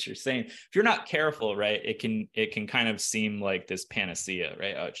what you're saying. If you're not careful, right, it can kind of seem like this panacea,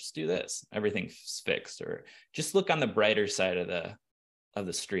 right? Oh, just do this, everything's fixed, or just look on the brighter side of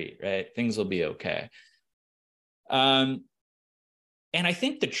the street, right? Things will be okay. And I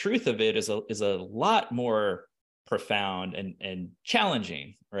think the truth of it is a lot more profound and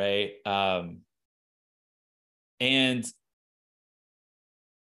challenging, right? And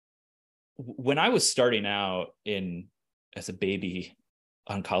when I was starting out as a baby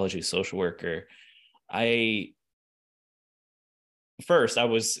oncology social worker, I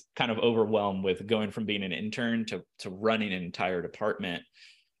was kind of overwhelmed with going from being an intern to running an entire department.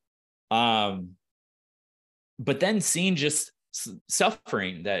 But then seeing just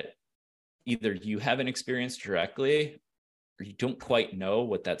suffering that either you haven't experienced directly or you don't quite know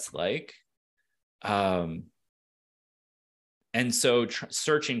what that's like. And so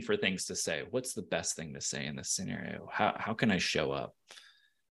searching for things to say, what's the best thing to say in this scenario? How can I show up?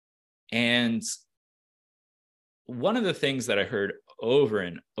 And one of the things that I heard over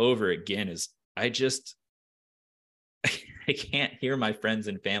and over again is I can't hear my friends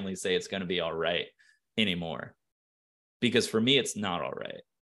and family say it's going to be all right anymore, because for me, it's not all right.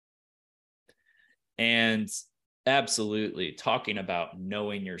 And absolutely talking about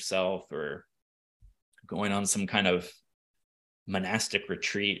knowing yourself, or going on some kind of monastic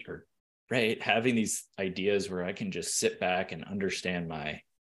retreat, or right, having these ideas where I can just sit back and understand my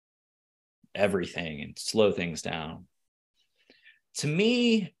everything and slow things down. To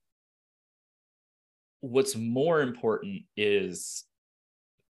me, what's more important is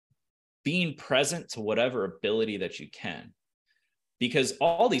being present to whatever ability that you can, because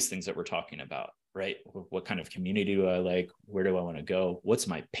all these things that we're talking about, right? What kind of community do I like? Where do I want to go? What's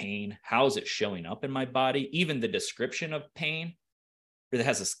my pain? How is it showing up in my body? Even the description of pain, it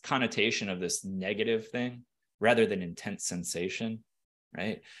has this connotation of this negative thing rather than intense sensation,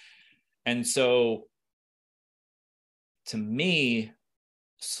 right? And so to me,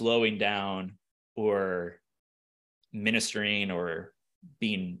 slowing down or ministering or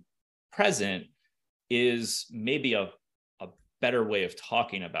being present is maybe a better way of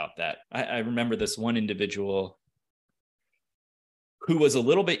talking about that. I remember this one individual who was a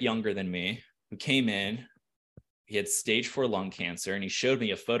little bit younger than me, who came in. He had stage 4 lung cancer, and he showed me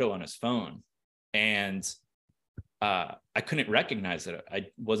a photo on his phone, and I couldn't recognize it. I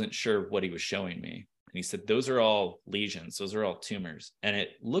wasn't sure what he was showing me. And he said, those are all lesions. Those are all tumors. And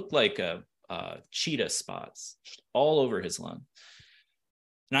it looked like a cheetah spots all over his lung.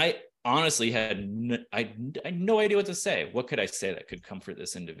 And I honestly had no idea what to say. What could I say that could comfort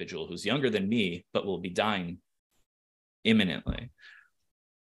this individual who's younger than me, but will be dying imminently?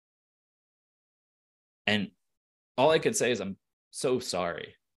 And all I could say is, I'm so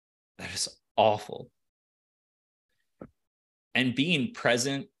sorry. That is awful. And being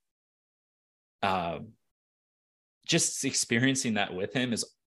present, just experiencing that with him is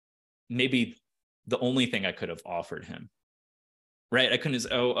maybe the only thing I could have offered him. Right? I couldn't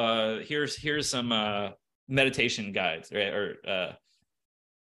just, here's some meditation guides, right? Or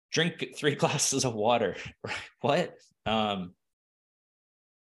drink 3 glasses of water. What?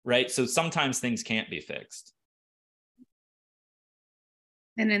 Right? So sometimes things can't be fixed.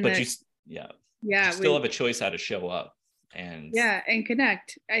 And then, but you still have a choice how to show up. And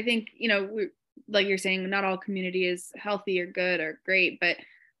connect. I think, like you're saying, not all community is healthy or good or great, but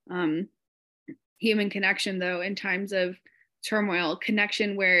human connection, though, in times of turmoil,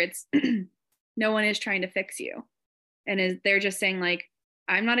 connection where it's no one is trying to fix you, and they're just saying, like,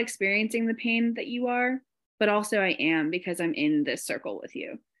 I'm not experiencing the pain that you are, but also I am, because I'm in this circle with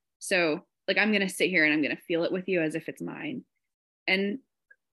you. So, like, I'm going to sit here and I'm going to feel it with you as if it's mine. And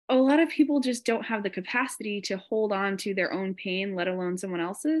a lot of people just don't have the capacity to hold on to their own pain, let alone someone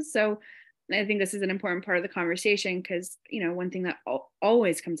else's. So I think this is an important part of the conversation, because, one thing that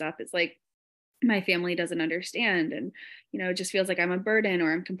always comes up is, like, my family doesn't understand. And, it just feels like I'm a burden,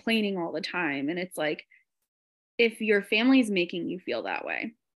 or I'm complaining all the time. And it's like, if your family's making you feel that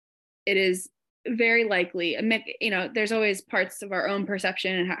way, it is very likely, there's always parts of our own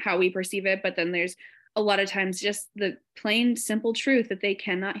perception and how we perceive it. But then there's a lot of times just the plain, simple truth that they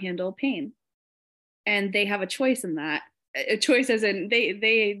cannot handle pain. And they have a choice in that. A choice as in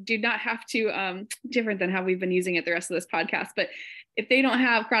they do not have to, different than how we've been using it the rest of this podcast. But if they don't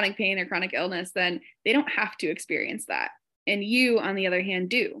have chronic pain or chronic illness, then they don't have to experience that. And you, on the other hand,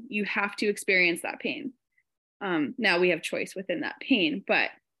 do. You have to experience that pain. Now we have choice within that pain. But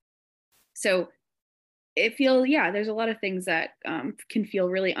so there's a lot of things that can feel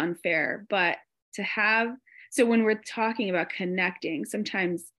really unfair. But so when we're talking about connecting,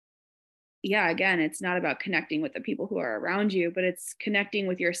 sometimes, again, it's not about connecting with the people who are around you, but it's connecting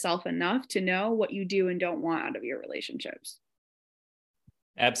with yourself enough to know what you do and don't want out of your relationships.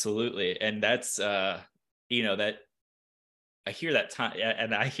 Absolutely. And that's, that I hear that time,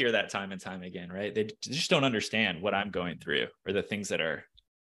 and I hear that time and time again, right? They just don't understand what I'm going through or the things that are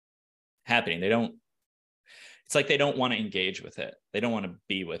happening. It's like they don't want to engage with it. They don't want to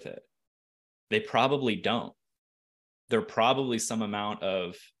be with it. They probably don't. There probably some amount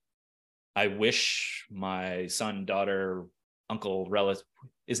of, I wish my son, daughter, uncle, relative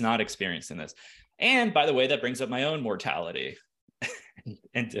is not experiencing this. And by the way, that brings up my own mortality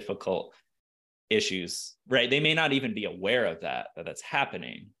and difficult issues, right? They may not even be aware of that's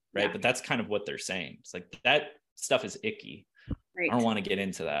happening, right? Yeah. But that's kind of what they're saying. It's like, that stuff is icky. Right. I don't want to get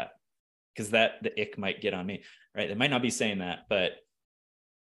into that, because the ick might get on me, right? They might not be saying that, but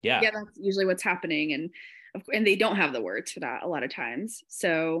yeah, that's usually what's happening. And they don't have the words for that a lot of times.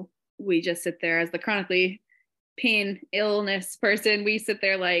 So we just sit there as the chronically illness person. We sit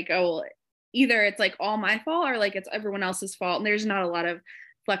there like, oh, well, either it's like all my fault, or like it's everyone else's fault. And there's not a lot of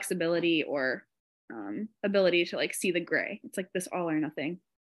flexibility or ability to, like, see the gray. It's like this all or nothing.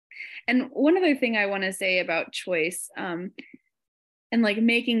 And one other thing I want to say about choice and like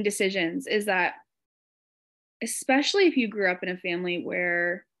making decisions is that, especially if you grew up in a family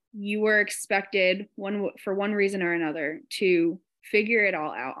where you were expected for one reason or another to figure it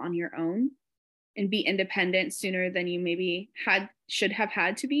all out on your own and be independent sooner than you maybe should have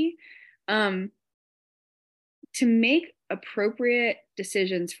had to be, to make appropriate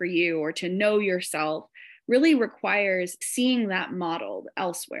decisions for you, or to know yourself, really requires seeing that modeled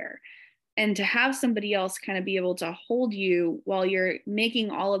elsewhere. And to have somebody else kind of be able to hold you while you're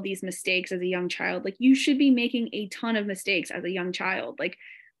making all of these mistakes as a young child. Like, you should be making a ton of mistakes as a young child. Like,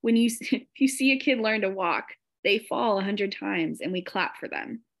 if you see a kid learn to walk, they fall 100 times and we clap for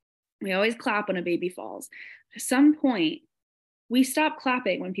them. We always clap when a baby falls. At some point, we stop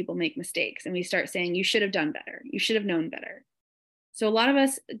clapping when people make mistakes, and we start saying, you should have done better. You should have known better. So a lot of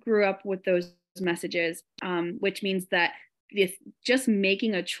us grew up with those messages, which means that this, just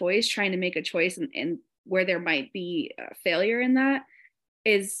making a choice, trying to make a choice, and where there might be failure in that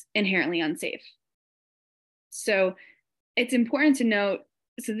is inherently unsafe. So it's important to note,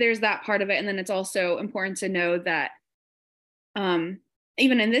 so there's that part of it. And then it's also important to know that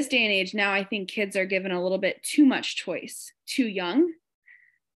even in this day and age now, I think kids are given a little bit too much choice too young.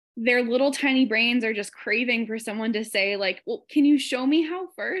 Their little tiny brains are just craving for someone to say, like, well, can you show me how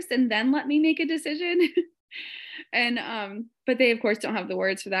first and then let me make a decision? And but they of course don't have the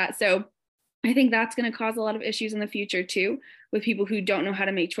words for that. So I think that's going to cause a lot of issues in the future too, with people who don't know how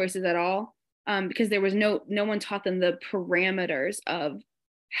to make choices at all, because there was no one taught them the parameters of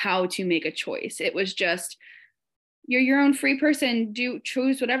how to make a choice. It was just, you're your own free person,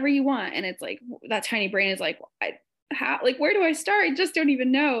 choose whatever you want. And it's like that tiny brain is like, like, where do I start? I just don't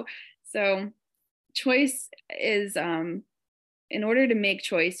even know. So choice is, in order to make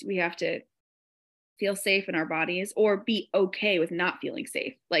choice, we have to feel safe in our bodies, or be okay with not feeling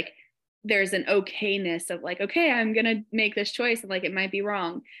safe. Like, there's an okayness of like, okay, I'm going to make this choice, and like, it might be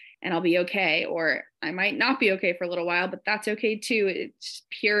wrong and I'll be okay, or I might not be okay for a little while, but that's okay too. It's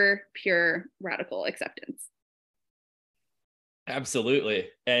pure radical acceptance. Absolutely.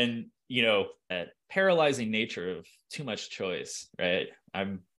 And, that paralyzing nature of too much choice, right?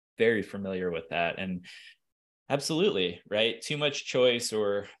 I'm very familiar with that. And absolutely, right? Too much choice,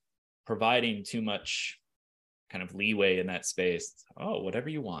 or providing too much kind of leeway in that space. Oh, whatever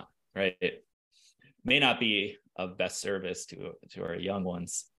you want, right? It may not be of best service to our young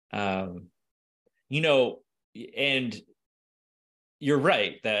ones. And you're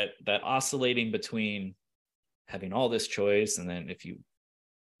right that oscillating between having all this choice, and then if you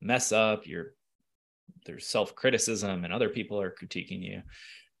mess up, there's self-criticism and other people are critiquing you.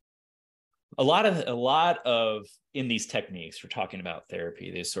 A lot of in these techniques, we're talking about therapy,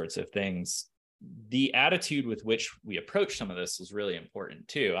 these sorts of things, the attitude with which we approach some of this is really important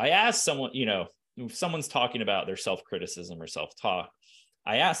too. I asked someone, if someone's talking about their self-criticism or self-talk,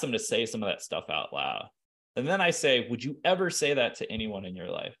 I ask them to say some of that stuff out loud. And then I say, would you ever say that to anyone in your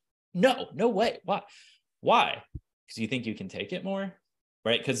life? No way. Why? Because you think you can take it more,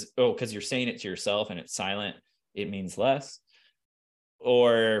 right? Because you're saying it to yourself and it's silent, it means less,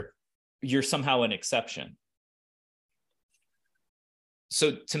 or you're somehow an exception.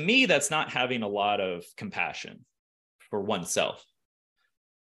 So to me, that's not having a lot of compassion for oneself.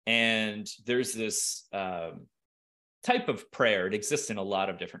 And there's this type of prayer. It exists in a lot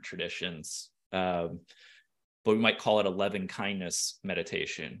of different traditions, but we might call it a loving kindness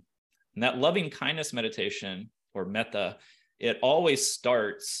meditation. And that loving kindness meditation, or metta, it always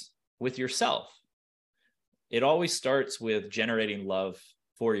starts with yourself. It always starts with generating love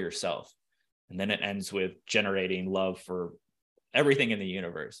for yourself. And then it ends with generating love for everything in the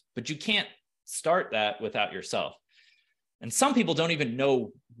universe. But you can't start that without yourself. And some people don't even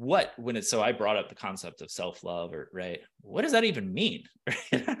know so I brought up the concept of self-love, right? What does that even mean?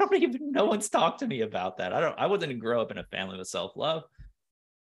 I don't even, no one's talked to me about that. I wasn't grow up in a family with self-love.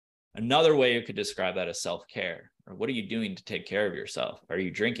 Another way you could describe that as self-care, or what are you doing to take care of yourself? Are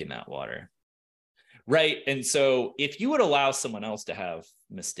you drinking that water? Right. And so if you would allow someone else to have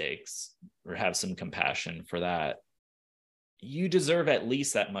mistakes or have some compassion for that, you deserve at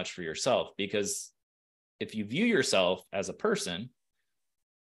least that much for yourself, because if you view yourself as a person,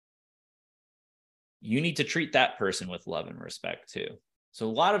 you need to treat that person with love and respect too. So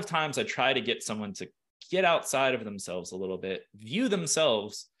a lot of times I try to get someone to get outside of themselves a little bit, view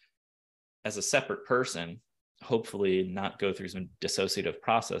themselves as a separate person, hopefully not go through some dissociative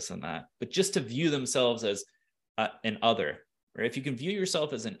process in that, but just to view themselves as an other. Or if you can view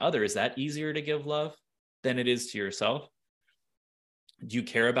yourself as an other, is that easier to give love than it is to yourself? Do you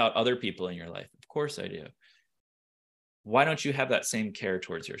care about other people in your life? Of course I do. Why don't you have that same care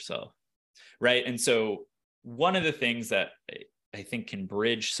towards yourself? Right. And so one of the things that I think can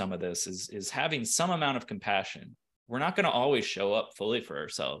bridge some of this is having some amount of compassion. We're not going to always show up fully for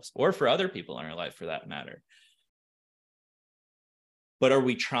ourselves, or for other people in our life for that matter. But are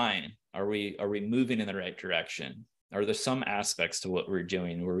we trying? Are we moving in the right direction? Are there some aspects to what we're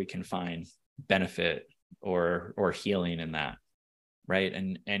doing where we can find benefit or healing in that? Right.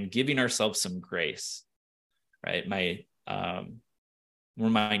 And giving ourselves some grace. Right. One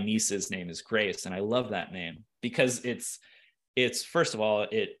of my niece's name is Grace, and I love that name because it's first of all,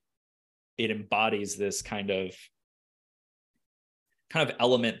 it embodies this kind of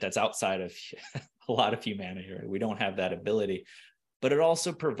element that's outside of a lot of humanity. Right? We don't have that ability, but it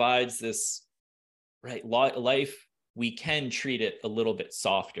also provides this life. We can treat it a little bit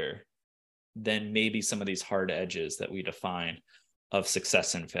softer than maybe some of these hard edges that we define of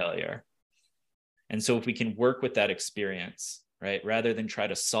success and failure. And so if we can work with that experience, right, rather than try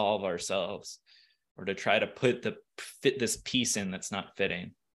to solve ourselves or to try to fit this piece in that's not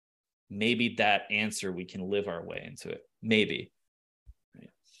fitting, maybe that answer, we can live our way into it. Maybe.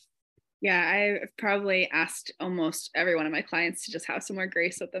 Yeah, I've probably asked almost every one of my clients to just have some more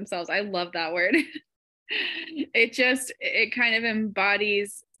grace with themselves. I love that word. It kind of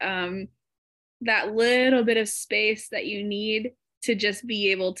embodies that little bit of space that you need to just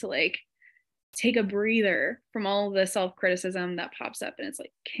be able to like take a breather from all the self-criticism that pops up. And it's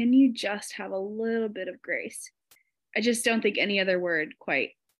like, can you just have a little bit of grace? I just don't think any other word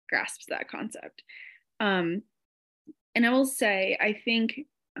quite grasps that concept. And I will say, I think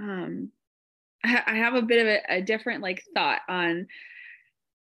I have a bit of a different like thought on,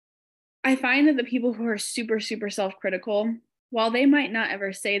 I find that the people who are super, super self-critical, while they might not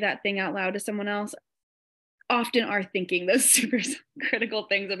ever say that thing out loud to someone else, often are thinking those super critical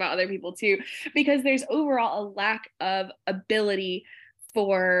things about other people too, because there's overall a lack of ability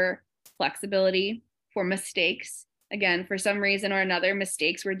for flexibility, for mistakes. Again, for some reason or another,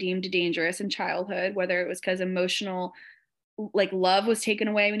 mistakes were deemed dangerous in childhood, whether it was because emotional, like love was taken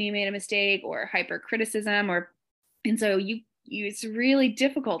away when you made a mistake, or hyper criticism, and so it's really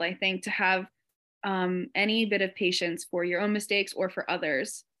difficult, I think, to have any bit of patience for your own mistakes or for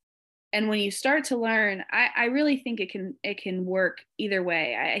others. And when you start to learn, I really think it can work either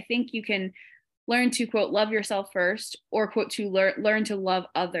way. I think you can learn to, quote, love yourself first, or, quote, to learn to love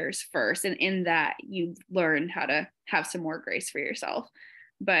others first. And in that, you learn how to have some more grace for yourself.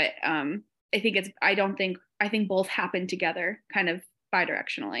 But I think both happen together, kind of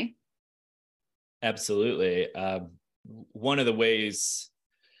bidirectionally. Absolutely. One of the ways,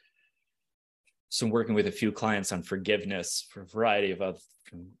 so I'm working with a few clients on forgiveness for a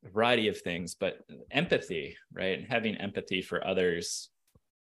variety of things, but empathy, right? And having empathy for others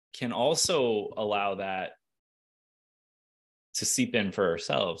can also allow that to seep in for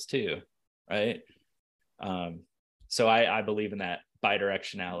ourselves too, right? So I believe in that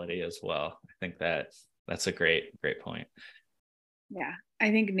bidirectionality as well. I think that's a great point. Yeah,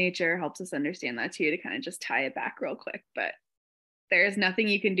 I think nature helps us understand that too, to kind of just tie it back real quick. But there's nothing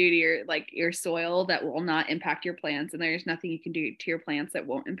you can do to your soil that will not impact your plants, and there's nothing you can do to your plants that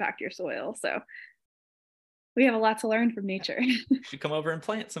won't impact your soil. So we have a lot to learn from nature. You should come over and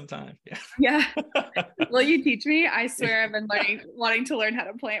plant sometime. Yeah. Will you teach me? I swear I've been wanting to learn how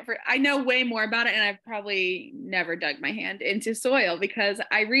to plant. I know way more about it, and I've probably never dug my hand into soil because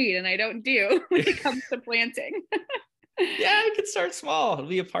I read and I don't do when it comes to planting. Yeah, you can start small. It'll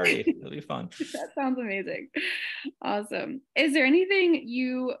be a party. It'll be fun. That sounds amazing. Awesome. Is there anything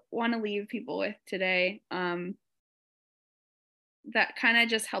you want to leave people with today that kind of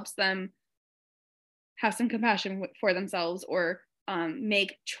just helps them have some compassion for themselves, or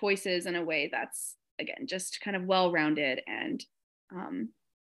make choices in a way that's, again, just kind of well-rounded and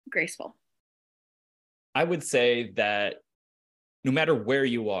graceful? I would say that no matter where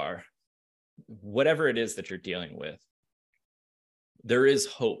you are, whatever it is that you're dealing with, there is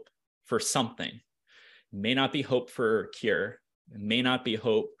hope for something. It may not be hope for a cure. It may not be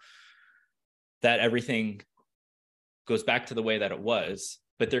hope that everything goes back to the way that it was,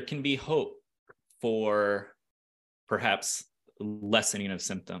 but there can be hope for perhaps lessening of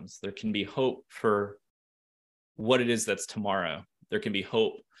symptoms. There can be hope for what it is that's tomorrow. There can be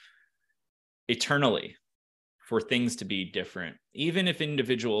hope eternally for things to be different, even if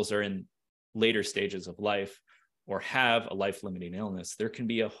individuals are in later stages of life or have a life-limiting illness. There can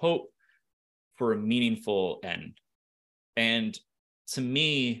be a hope for a meaningful end. And to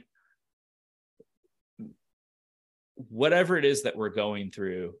me, whatever it is that we're going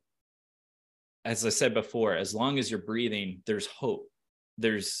through, as I said before, as long as you're breathing, there's hope.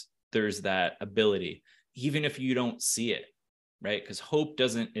 There's that ability, even if you don't see it, right? Because hope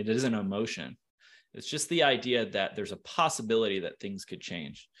isn't an emotion. It's just the idea that there's a possibility that things could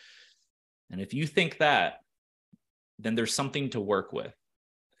change. And if you think that, then there's something to work with.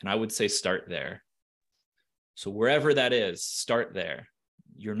 And I would say start there. So wherever that is, start there.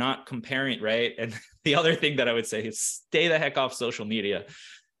 You're not comparing, right? And the other thing that I would say is stay the heck off social media,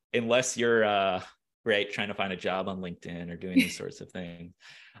 unless you're right, trying to find a job on LinkedIn or doing these sorts of things.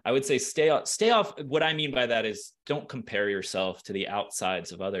 I would say stay off. What I mean by that is don't compare yourself to the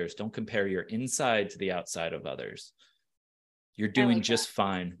outsides of others. Don't compare your inside to the outside of others. You're doing just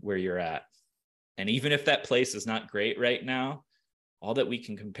fine where you're at. And even if that place is not great right now, all that we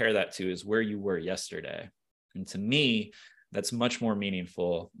can compare that to is where you were yesterday. And to me, that's much more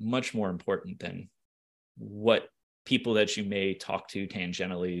meaningful, much more important than what people that you may talk to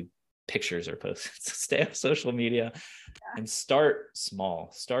tangentially pictures or posts. Stay off social media and start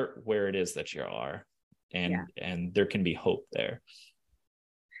small. Start where it is that you are, and there can be hope there.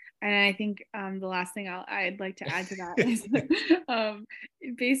 And I think the last thing I'd like to add to that is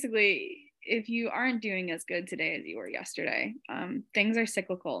basically, if you aren't doing as good today as you were yesterday, things are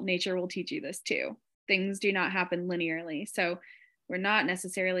cyclical. Nature will teach you this too. Things do not happen linearly. So we're not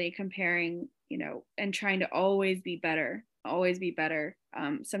necessarily comparing, and trying to always be better.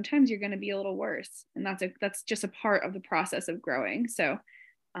 Sometimes you're going to be a little worse, and that's just a part of the process of growing. So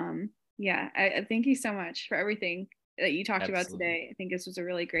I thank you so much for everything that you talked about today. I think this was a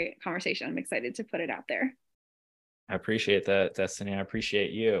really great conversation. I'm excited to put it out there. I appreciate that, Destiny. I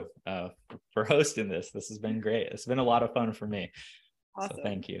appreciate you for hosting this. This has been great. It's been a lot of fun for me. Awesome. So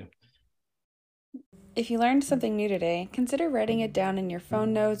thank you. If you learned something new today, consider writing it down in your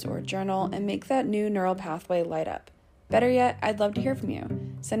phone notes or journal and make that new neural pathway light up. Better yet, I'd love to hear from you.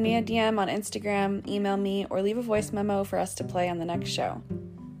 Send me a DM on Instagram, email me, or leave a voice memo for us to play on the next show.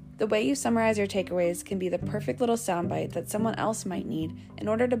 The way you summarize your takeaways can be the perfect little soundbite that someone else might need in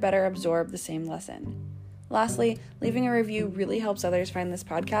order to better absorb the same lesson. Lastly, leaving a review really helps others find this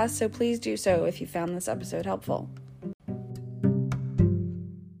podcast, so please do so if you found this episode helpful.